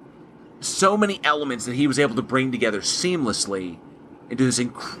 So many elements that he was able to bring together seamlessly into this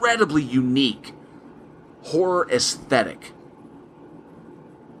incredibly unique horror aesthetic.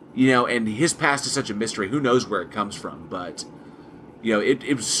 And his past is such a mystery. Who knows where it comes from? But,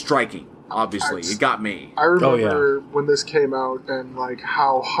 it was striking, obviously. It got me. I remember when this came out and, like,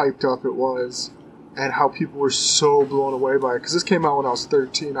 how hyped up it was and how people were so blown away by it. Because this came out when I was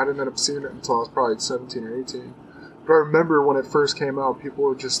 13. I didn't end up seeing it until I was probably 17 or 18. But I remember when it first came out, people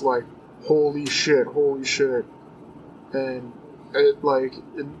were just like, holy shit. And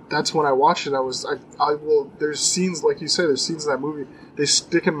that's when I watched it. There's scenes, like you say, there's scenes in that movie, they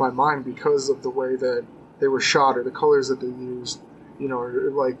stick in my mind because of the way that they were shot, or the colors that they used, or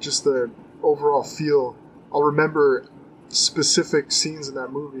like just the overall feel. I'll remember specific scenes in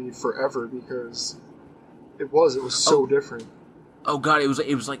that movie forever because it was so different. Oh god, it was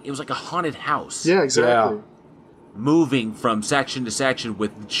like a haunted house. Yeah, exactly. Yeah. Moving from section to section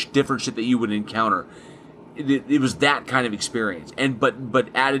with different shit that you would encounter. It was that kind of experience, but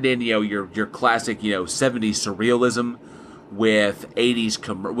added in your classic 70s surrealism with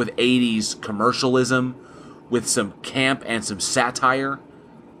 80s commercialism, with some camp and some satire.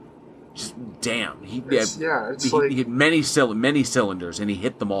 Just damn, he hit many cylinders and he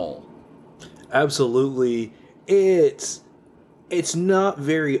hit them all. Absolutely, it's not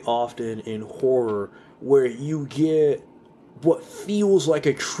very often in horror where you get what feels like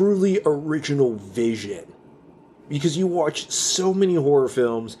a truly original vision. Because you watch so many horror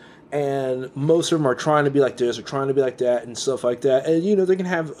films, and most of them are trying to be like this or trying to be like that and stuff like that. And, they can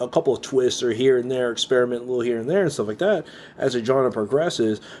have a couple of twists or here and there, experiment a little here and there and stuff like that as the genre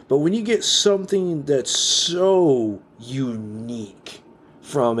progresses. But when you get something that's so unique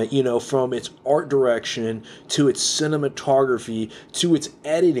from it, from its art direction to its cinematography to its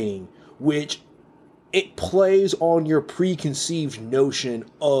editing, which it plays on your preconceived notion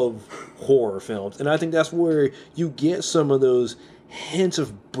of horror films. And I think that's where you get some of those hints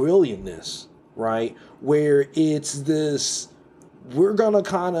of brilliantness, right? Where it's this, we're gonna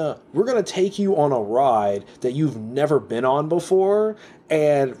take you on a ride that you've never been on before,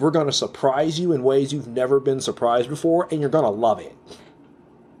 and we're gonna surprise you in ways you've never been surprised before, and you're gonna love it.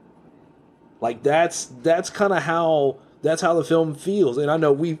 Like that's kind of how the film feels. And I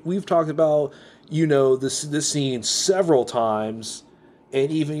know we've talked about this scene several times, and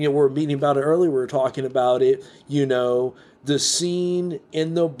even we were meeting about it earlier. We were talking about it. The scene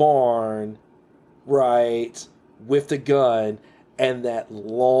in the barn, right, with the gun and that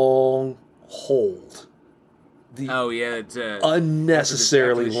long hold. It's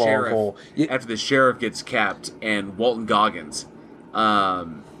unnecessarily long hold. After the sheriff gets capped and Walton Goggins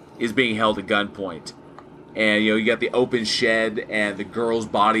is being held at gunpoint, and you got the open shed and the girls'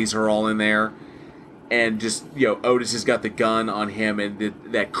 bodies are all in there. And just, Otis has got the gun on him, and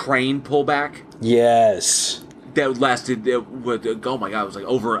that crane pullback. Yes. That lasted, oh my god, it was like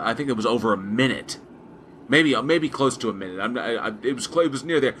I think it was over a minute. Maybe close to a minute. It was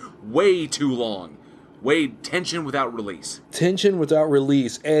near there. Way too long. Tension without release. Tension without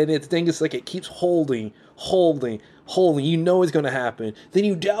release. And the thing is, like, it keeps holding. You know it's going to happen. Then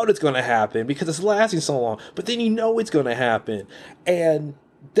you doubt it's going to happen because it's lasting so long. But then you know it's going to happen. And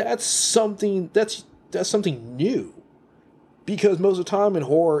that's something new, because most of the time in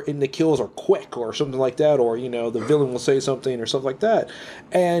horror, the kills are quick or something like that, or the villain will say something or stuff like that,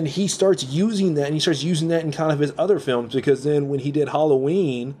 and he starts using that, in kind of his other films, because then when he did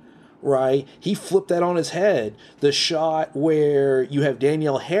Halloween, right, he flipped that on his head. The shot where you have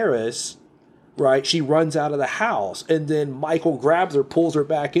Danielle Harris, right, she runs out of the house, and then Michael grabs her, pulls her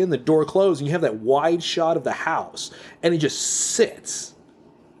back in, the door closed, and you have that wide shot of the house, and he just sits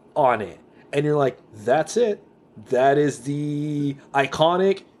on it. And you're like, that's it. That is the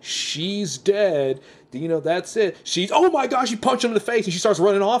iconic "she's dead." You know, that's it. She's, oh my gosh, she punched him in the face and she starts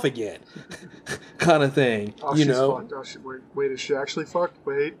running off again, kind of thing. Oh, you she's know, fucked. Oh, wait, is she actually fucked?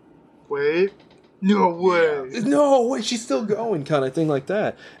 Wait, no way. no way, she's still going, kind of thing like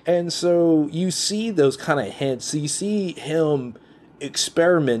that. And so you see those kind of hints. So you see him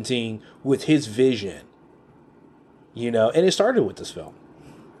experimenting with his vision. You know, and it started with this film.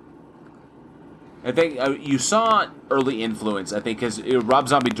 I think you saw early influence, I think, because Rob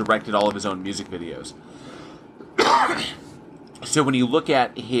Zombie directed all of his own music videos. So when you look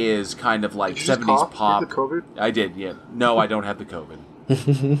at his kind of like 70s pop... You have the COVID? I did, yeah. No, I don't have the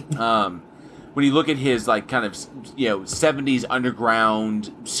COVID. When you look at his like kind of, 70s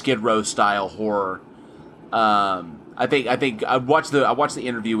underground Skid Row style horror, I think I watched the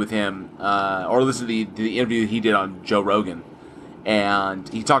interview with him, or listened to the interview he did on Joe Rogan. And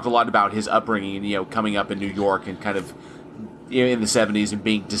he talked a lot about his upbringing, coming up in New York and kind of in the 70s and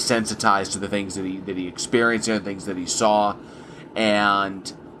being desensitized to the things that he experienced and the things that he saw.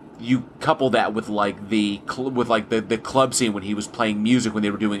 And you couple that with the club scene when he was playing music, when they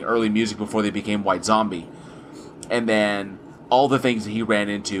were doing early music before they became White Zombie. And then all the things that he ran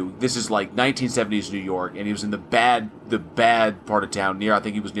into. This is like 1970s New York, and he was in the bad part of town, I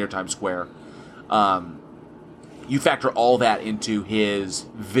think he was near Times Square. You factor all that into his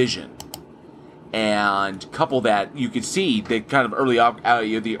vision, and couple that, you can see the kind of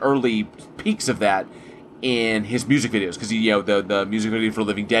the early peaks of that in his music videos, because the music video for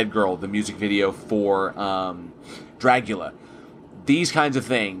Living Dead Girl, the music video for Dragula, these kinds of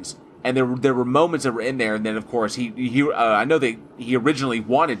things. And there were moments that were in there, and then of course I know that he originally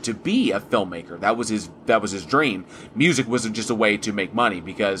wanted to be a filmmaker. That was his dream. Music wasn't just a way to make money,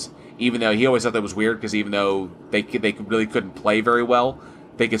 because even though he always thought that was weird, because even though they really couldn't play very well,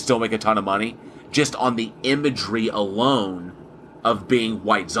 they could still make a ton of money just on the imagery alone of being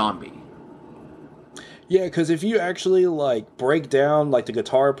White Zombie. Yeah, because if you actually break down the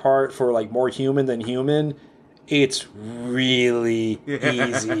guitar part for More Human Than Human, it's really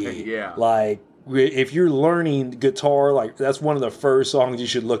easy. Yeah. If you're learning guitar, that's one of the first songs you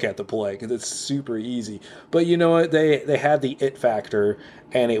should look at to play, because it's super easy. But you know what? They had the it factor,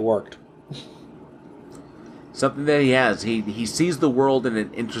 and it worked. Something that he has. He sees the world in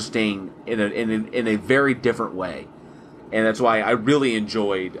an interesting, in a very different way. And that's why I really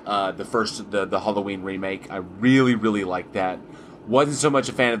enjoyed the Halloween remake. I really, really liked that. Wasn't so much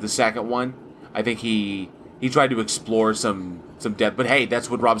a fan of the second one. I think he tried to explore some depth, but hey, that's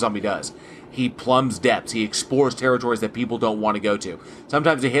what Rob Zombie does. He plumbs depths. He explores territories that people don't want to go to.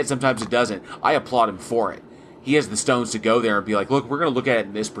 Sometimes it hits, sometimes it doesn't. I applaud him for it. He has the stones to go there and be like, look, we're going to look at it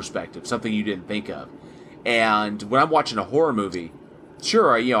in this perspective, something you didn't think of. And when I'm watching a horror movie,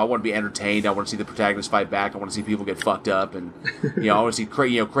 sure, I want to be entertained. I want to see the protagonist fight back. I want to see people get fucked up, and I want to see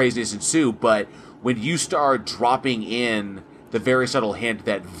craziness ensue. But when you start dropping in the very subtle hint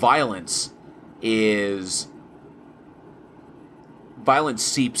that violence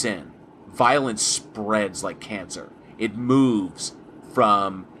seeps in. Violence spreads like cancer. It moves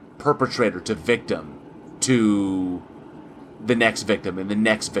from perpetrator to victim to the next victim and the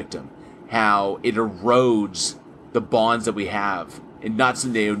next victim. How it erodes the bonds that we have. And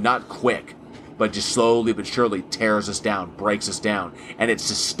not quick, but just slowly but surely tears us down, breaks us down. And it's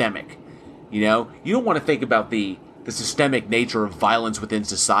systemic. You don't want to think about the systemic nature of violence within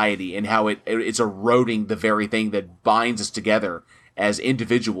society and how it's eroding the very thing that binds us together as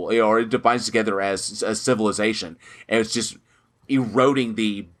individual, or it binds together as a civilization, and it's just eroding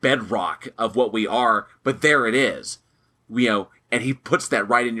the bedrock of what we are. But there it is, and he puts that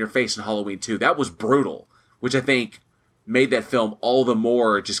right in your face in Halloween 2. That was brutal, which I think made that film all the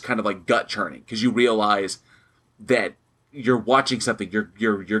more just kind of gut churning, because you realize that you're watching something,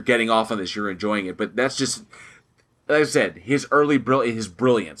 you're getting off on this, you're enjoying it. But that's just, like I said, his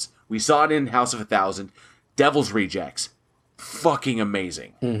brilliance. We saw it in House of 1000, Devil's Rejects. Fucking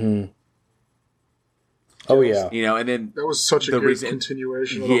amazing. Mm-hmm. Oh yeah. And then that was such a good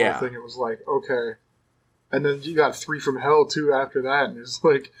continuation of the whole thing. It was like, okay. And then you got 3 from Hell too after that, and it's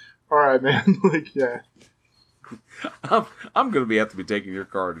like, all right, man. Yeah. I'm gonna have to be taking your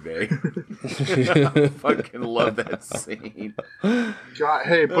car today. I fucking love that scene. God,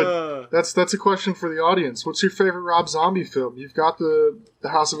 hey, but that's a question for the audience. What's your favorite Rob Zombie film? You've got the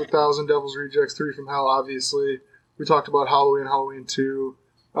House of 1000, Devil's Rejects, 3 from Hell, obviously. We talked about Halloween 2.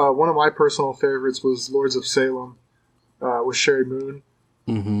 One of my personal favorites was Lords of Salem with Sherry Moon.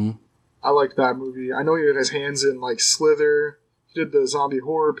 Mm-hmm. I liked that movie. I know he had his hands in Slither. He did the zombie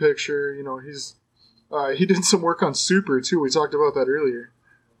horror picture. He did some work on Super too. We talked about that earlier.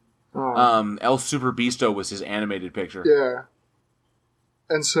 El Super Beasto was his animated picture. Yeah.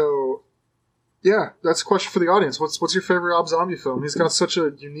 And so, yeah, that's a question for the audience. What's your favorite Rob Zombie film? He's got such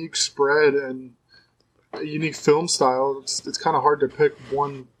a unique spread and a unique film style. It's kind of hard to pick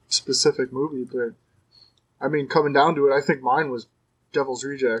one specific movie, but I mean, coming down to it, I think mine was Devil's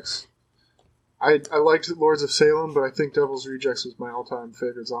Rejects. I liked Lords of Salem, but I think Devil's Rejects was my all-time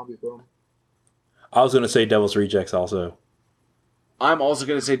favorite zombie film. I was going to say Devil's Rejects also. I'm also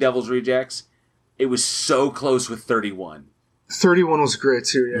going to say Devil's Rejects. It was so close with 31. 31 was great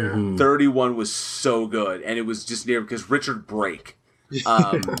too, yeah. Mm-hmm. 31 was so good, and it was just near because Richard Brake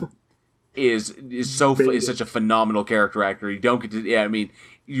is such a phenomenal character actor. You don't get to, yeah. I mean,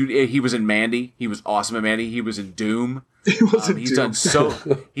 he was in Mandy. He was awesome in Mandy. He was in Doom. He's done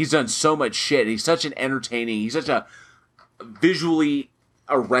so much shit. He's such an entertaining. He's such a visually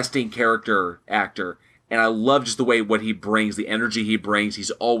arresting character actor. And I love just the way what he brings, the energy he brings.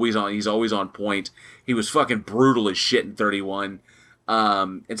 He's always on point. He was fucking brutal as shit in 31.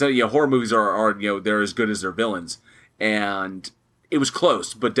 And so, horror movies are they're as good as their villains. And it was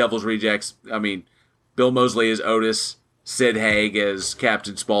close, but Devil's Rejects, I mean, Bill Moseley as Otis, Sid Haig as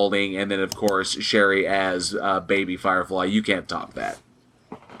Captain Spaulding, and then, of course, Sherry as Baby Firefly. You can't top that.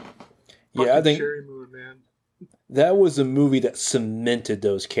 Yeah, I think Sherry Moon, man. That was a movie that cemented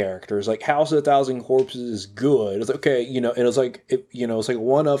those characters. Like House of a Thousand Corpses is good. It's okay, and it was like it's like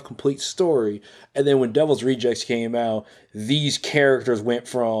one of complete story. And then when Devil's Rejects came out, these characters went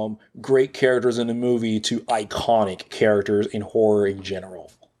from great characters in the movie to iconic characters in horror in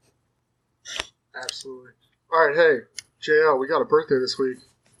general. Absolutely. All right, hey, JL, we got a birthday this week.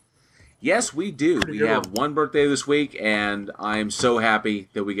 Yes, we do. Pretty We good have one birthday this week, and I'm so happy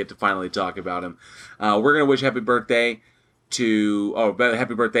that we get to finally talk about him. We're going to wish happy birthday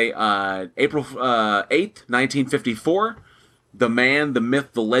April 8th, 1954. The man, the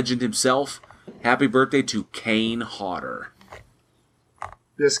myth, the legend himself. Happy birthday to Kane Hodder.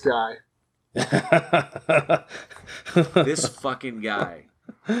 This guy. This fucking guy.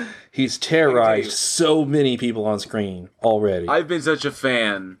 He's terrorized so many people on screen already. I've been such a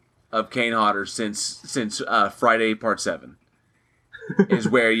fan of Kane Hodder since Friday Part 7 is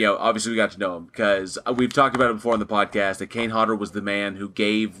where, obviously we got to know him because we've talked about it before on the podcast that Kane Hodder was the man who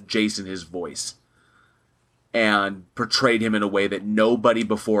gave Jason his voice and portrayed him in a way that nobody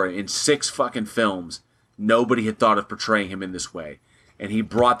before in 6 fucking films, nobody had thought of portraying him in this way. And he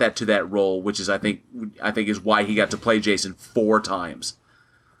brought that to that role, which is, I think is why he got to play Jason 4 times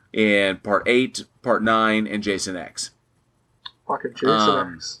in Part 8, Part 9, and Jason X. Fucking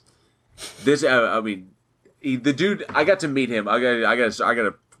Jason X. This, the dude. I got to meet him. I got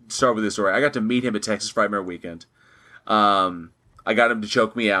to start with this story. I got to meet him at Texas Frightmare Weekend. I got him to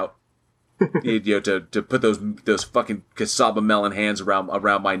choke me out. To put those fucking cassava melon hands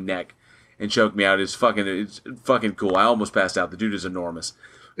around my neck and choke me out. It's fucking cool. I almost passed out. The dude is enormous.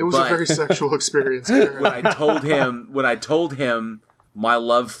 It was a very sexual experience. when I told him my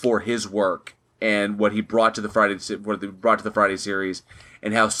love for his work and what he brought to the Friday series.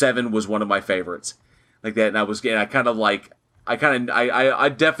 And how 7 was one of my favorites, like that. And I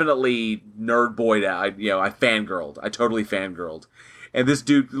definitely nerd boyed out. I fangirled. I totally fangirled. And this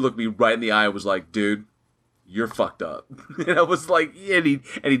dude looked me right in the eye and was like, "Dude, you're fucked up." And I was like, and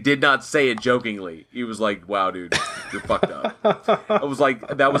he did not say it jokingly. He was like, "Wow, dude, you're fucked up." I was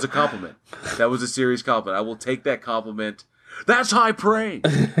like, that was a compliment. That was a serious compliment. I will take that compliment. That's high praise.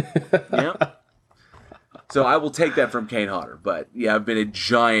 Yeah. So I will take that from Kane Hodder, but yeah, I've been a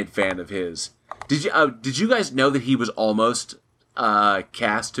giant fan of his. Did you guys know that he was almost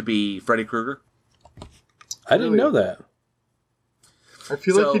cast to be Freddy Krueger? I didn't know that. I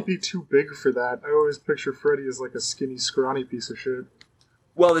feel like he'd be too big for that. I always picture Freddy as like a skinny, scrawny piece of shit.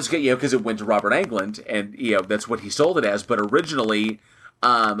 Well, it's good, because it went to Robert Englund, and that's what he sold it as. But originally,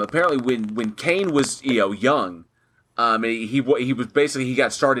 apparently, when Kane was young, he was basically he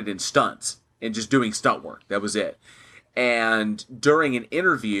got started in stunts. And just doing stunt work. That was it. And during an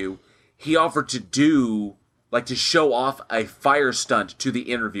interview, he offered to show off a fire stunt to the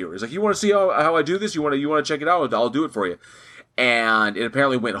interviewer. He's like, "You want to see how I do this? You want to check it out? I'll do it for you." And it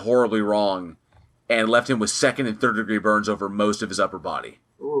apparently went horribly wrong and left him with 2nd and 3rd degree burns over most of his upper body.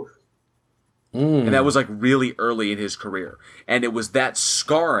 Ooh. And that was like really early in his career. And it was that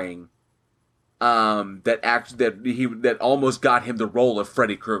scarring that almost got him the role of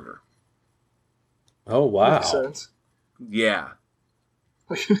Freddy Krueger. Oh, wow. Makes sense. Yeah.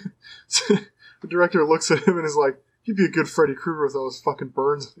 The director looks at him and is like, "You'd be a good Freddy Krueger with all those fucking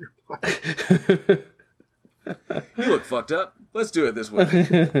burns on your body." You look fucked up. Let's do it this way.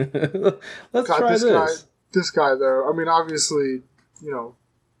 Let's try this. This guy, though, I mean, obviously,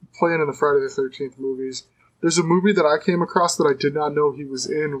 playing in the Friday the 13th movies. There's a movie that I came across that I did not know he was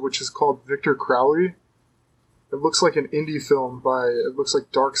in, which is called Victor Crowley. It looks like an indie film it looks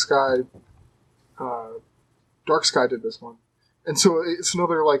like Dark Sky. Dark Sky did this one. And so it's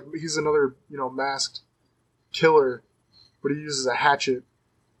another, like, he's another, masked killer, but he uses a hatchet.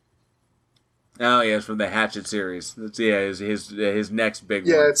 Oh, yeah, it's from the Hatchet series. That's, his next big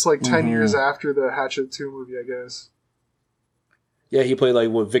one. Yeah, it's like 10 years after the Hatchet 2 movie, I guess. Yeah, he played, like,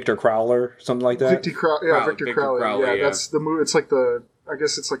 what, Victor Crowler, something like that? Victor Crowley. Yeah, that's the movie. It's like I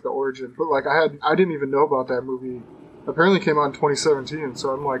guess it's like the origin. But, like, I didn't even know about that movie. Apparently came out in 2017, so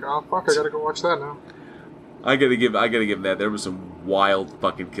I'm like, oh, fuck, I gotta go watch that now. I gotta give him that. There was some wild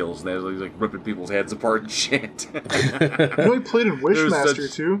fucking kills in there. He was like ripping people's heads apart and shit. He played in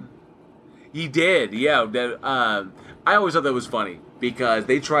Wishmaster, too. He did, yeah. I always thought that was funny because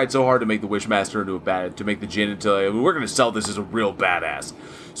they tried so hard to make the Wishmaster to make the Djinn into we're going to sell this as a real badass.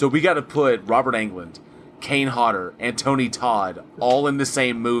 So we got to put Robert Englund, Kane Hodder, and Tony Todd all in the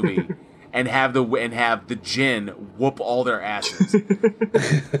same movie and have the Djinn whoop all their asses.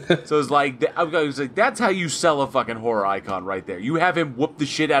 So it's like I was like, that's how you sell a fucking horror icon right there. You have him whoop the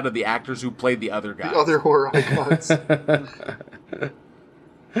shit out of the actors who played the other guys. The other horror icons.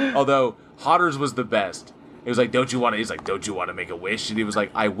 Although Hodder's was the best. It was like, don't you want to make a wish? And he was like,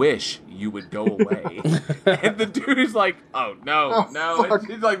 I wish you would go away. And the dude is like, oh, no. And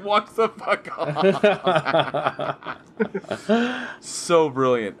he like walks the fuck off. So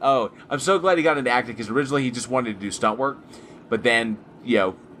brilliant. Oh, I'm so glad he got into acting because originally he just wanted to do stunt work. But then,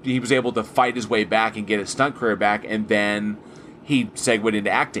 he was able to fight his way back and get his stunt career back. And then he segued into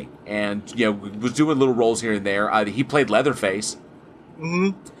acting and, was doing little roles here and there. He played Leatherface.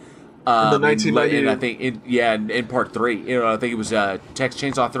 Mm-hmm. In the 1990, and I think in part 3, I think it was Texas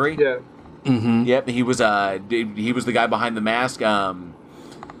Chainsaw 3. Yeah. Mm-hmm. Yep, he was the guy behind the mask.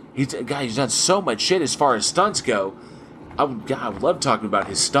 He's done so much shit as far as stunts go. I would love talking about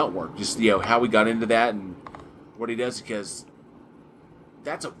his stunt work, just how he got into that and what he does because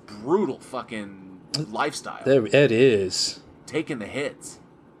that's a brutal fucking lifestyle. It is taking the hits.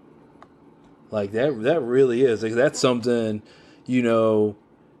 Like that really is. Like that's something,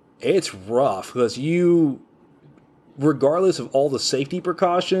 it's rough because regardless of all the safety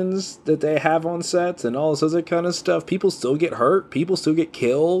precautions that they have on sets and all this other kind of stuff, people still get hurt. People still get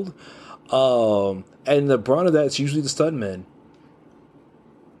killed. And the brunt of that's usually the stuntmen.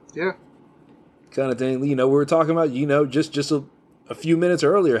 Yeah. Kind of thing. We were talking about, just a few minutes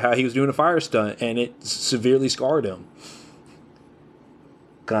earlier how he was doing a fire stunt and it severely scarred him.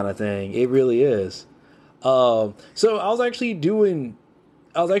 Kind of thing. It really is. So I was actually doing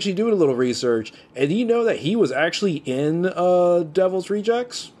a little research, and do you know that he was actually in Devil's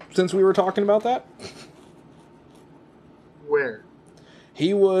Rejects? Since we were talking about that, where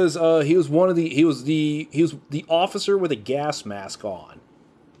he was the officer with a gas mask on.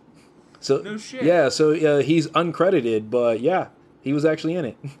 So no shit. Yeah, so he's uncredited, but yeah, he was actually in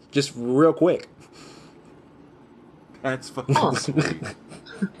it. Just real quick. That's fucking sweet.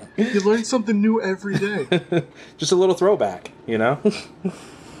 You learn something new every day. Just a little throwback,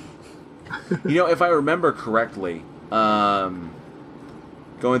 If I remember correctly, going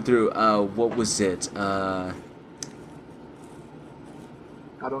through, what was it? I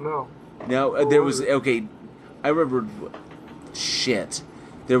don't know. No, there was, okay, I remember, shit.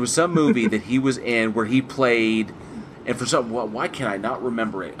 There was some movie that he was in where he played, and for some, why can I not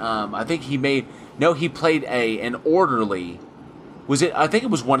remember it? I think he played an orderly. Was it? I think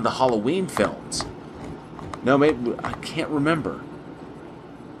it was one of the Halloween films. No, maybe I can't remember.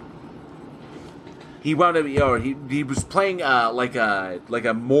 He wound up, he was playing like an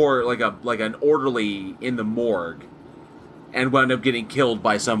orderly in the morgue, and wound up getting killed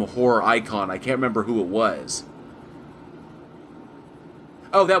by some horror icon. I can't remember who it was.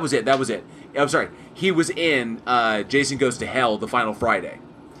 Oh, that was it. I'm sorry. He was in Jason Goes to Hell, The Final Friday,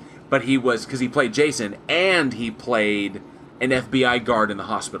 but because he played Jason and he played an FBI guard in the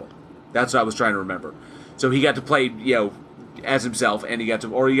hospital. That's what I was trying to remember. So he got to play, as himself, and he got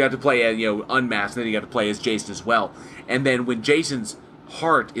to play, unmasked, and then he got to play as Jason as well. And then when Jason's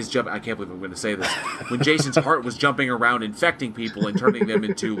heart is jumping, I can't believe I'm going to say this. When Jason's heart was jumping around, infecting people and turning them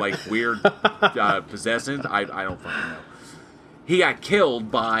into like weird possessions, I don't fucking know. He got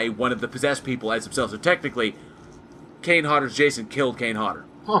killed by one of the possessed people as himself. So technically, Kane Hodder's Jason killed Kane Hodder.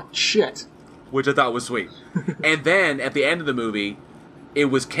 Oh shit. Which I thought was sweet. And then at the end of the movie, it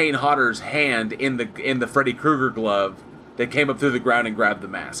was Kane Hodder's hand in the Freddy Krueger glove that came up through the ground and grabbed the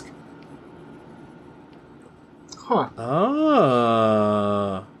mask. Huh.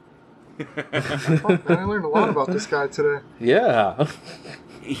 Ah. Fuck, man, I learned a lot about this guy today. Yeah.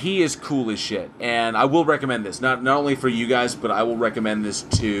 he is cool as shit, and I will recommend this not only for you guys, but I will recommend this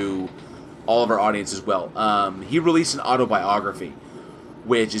to all of our audience as well. He released an autobiography,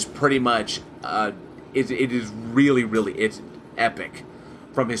 which is pretty much it is really it's epic.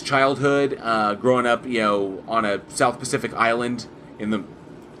 From his childhood, growing up, on a South Pacific island in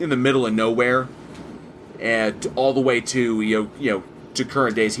the middle of nowhere, and all the way to to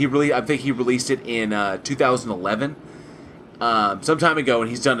current days. I think he released it in 2011, some time ago, and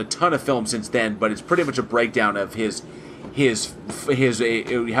he's done a ton of films since then. But it's pretty much a breakdown of his how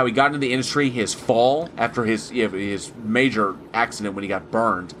he got into the industry, his fall after his major accident when he got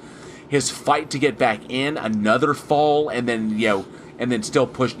burned, his fight to get back in, another fall, and then still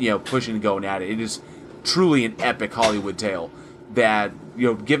pushing and going at it. It is truly an epic Hollywood tale that,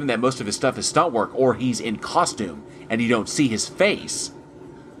 given that most of his stuff is stunt work or he's in costume and you don't see his face,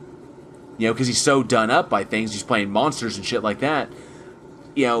 because he's so done up by things, he's playing monsters and shit like that,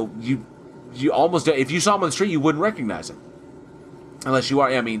 you almost, if you saw him on the street, you wouldn't recognize him. Unless you are,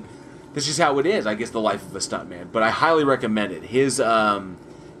 this is how it is, I guess, the life of a stuntman. But I highly recommend it. His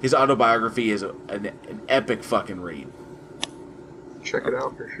autobiography is an epic fucking read. Check it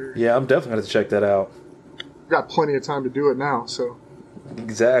out for sure. Yeah, I'm definitely going to check that out. Got plenty of time to do it now, so.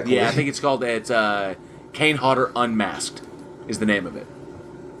 Exactly. Yeah, I think it's Kane Hodder Unmasked is the name of it.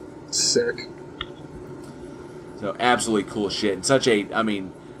 Sick. So absolutely cool shit. And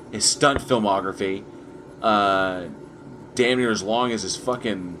his stunt filmography, damn near as long as his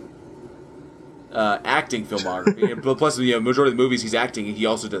fucking acting filmography. And plus, majority of the movies he's acting, he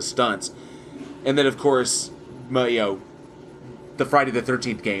also does stunts. And then, of course, the Friday the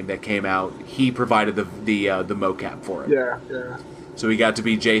 13th game that came out, he provided the mocap for it. Yeah. So he got to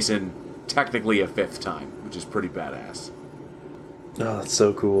be Jason technically a fifth time, which is pretty badass. Oh, that's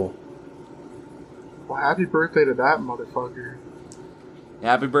so cool. Well, happy birthday to that motherfucker.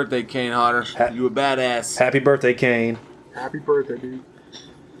 Happy birthday, Kane Hodder. You a badass. Happy birthday, Kane. Happy birthday, dude.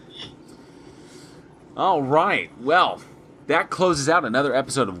 All right. Well, that closes out another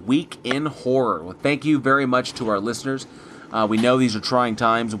episode of Week in Horror. Well, thank you very much to our listeners. We know these are trying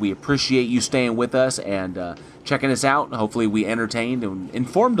times. We appreciate you staying with us and checking us out. Hopefully we entertained and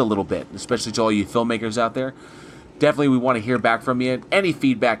informed a little bit, especially to all you filmmakers out there. Definitely we want to hear back from you. Any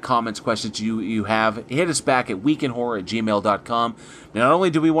feedback, comments, questions you have, hit us back at weekinhorror@gmail.com. Not only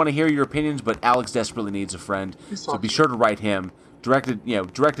do we want to hear your opinions, but Alex desperately needs a friend. So be sure to write him,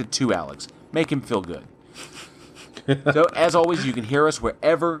 directed to Alex. Make him feel good. So as always, you can hear us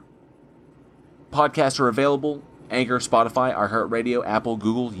wherever podcasts are available. Anchor, Spotify, iHeartRadio, Apple,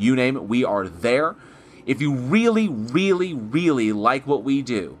 Google, you name it, we are there. If you really, really, really like what we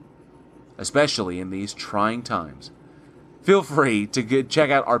do, especially in these trying times, feel free to check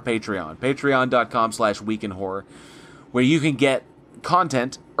out our Patreon, patreon.com/weekinhorror, where you can get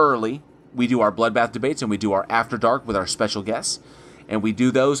content early. We do our Bloodbath debates and we do our After Dark with our special guests, and we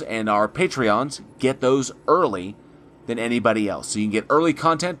do those, and our Patreons get those early than anybody else. So you can get early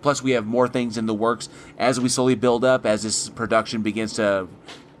content, plus we have more things in the works as we slowly build up, as this production begins to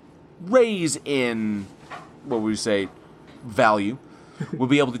raise in, what would we say, value. We'll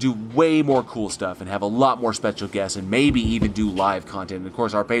be able to do way more cool stuff and have a lot more special guests and maybe even do live content. And of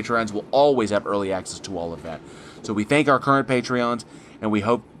course, our Patreons will always have early access to all of that. So we thank our current Patreons, and we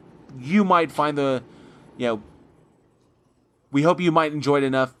hope you might find we hope you might enjoy it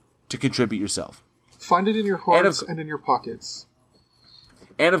enough to contribute yourself. Find it in your hearts and in your pockets.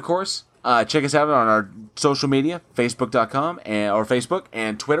 And of course, check us out on our social media, Facebook.com or Facebook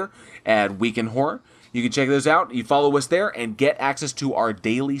and Twitter at Week in Horror. You can check those out. You follow us there and get access to our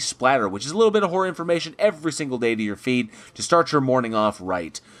daily splatter, which is a little bit of horror information every single day to your feed to start your morning off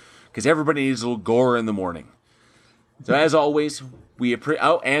right. Because everybody needs a little gore in the morning. So as always, we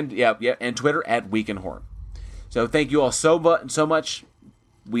appreciate. And Twitter at Week in Horror. So thank you all so much.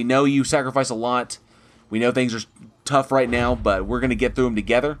 We know you sacrifice a lot. We know things are tough right now, but we're going to get through them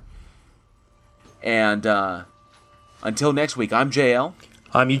together. And until next week, I'm JL.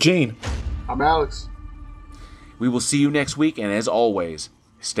 I'm Eugene. I'm Alex. We will see you next week, and as always,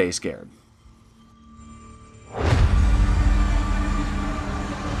 stay scared.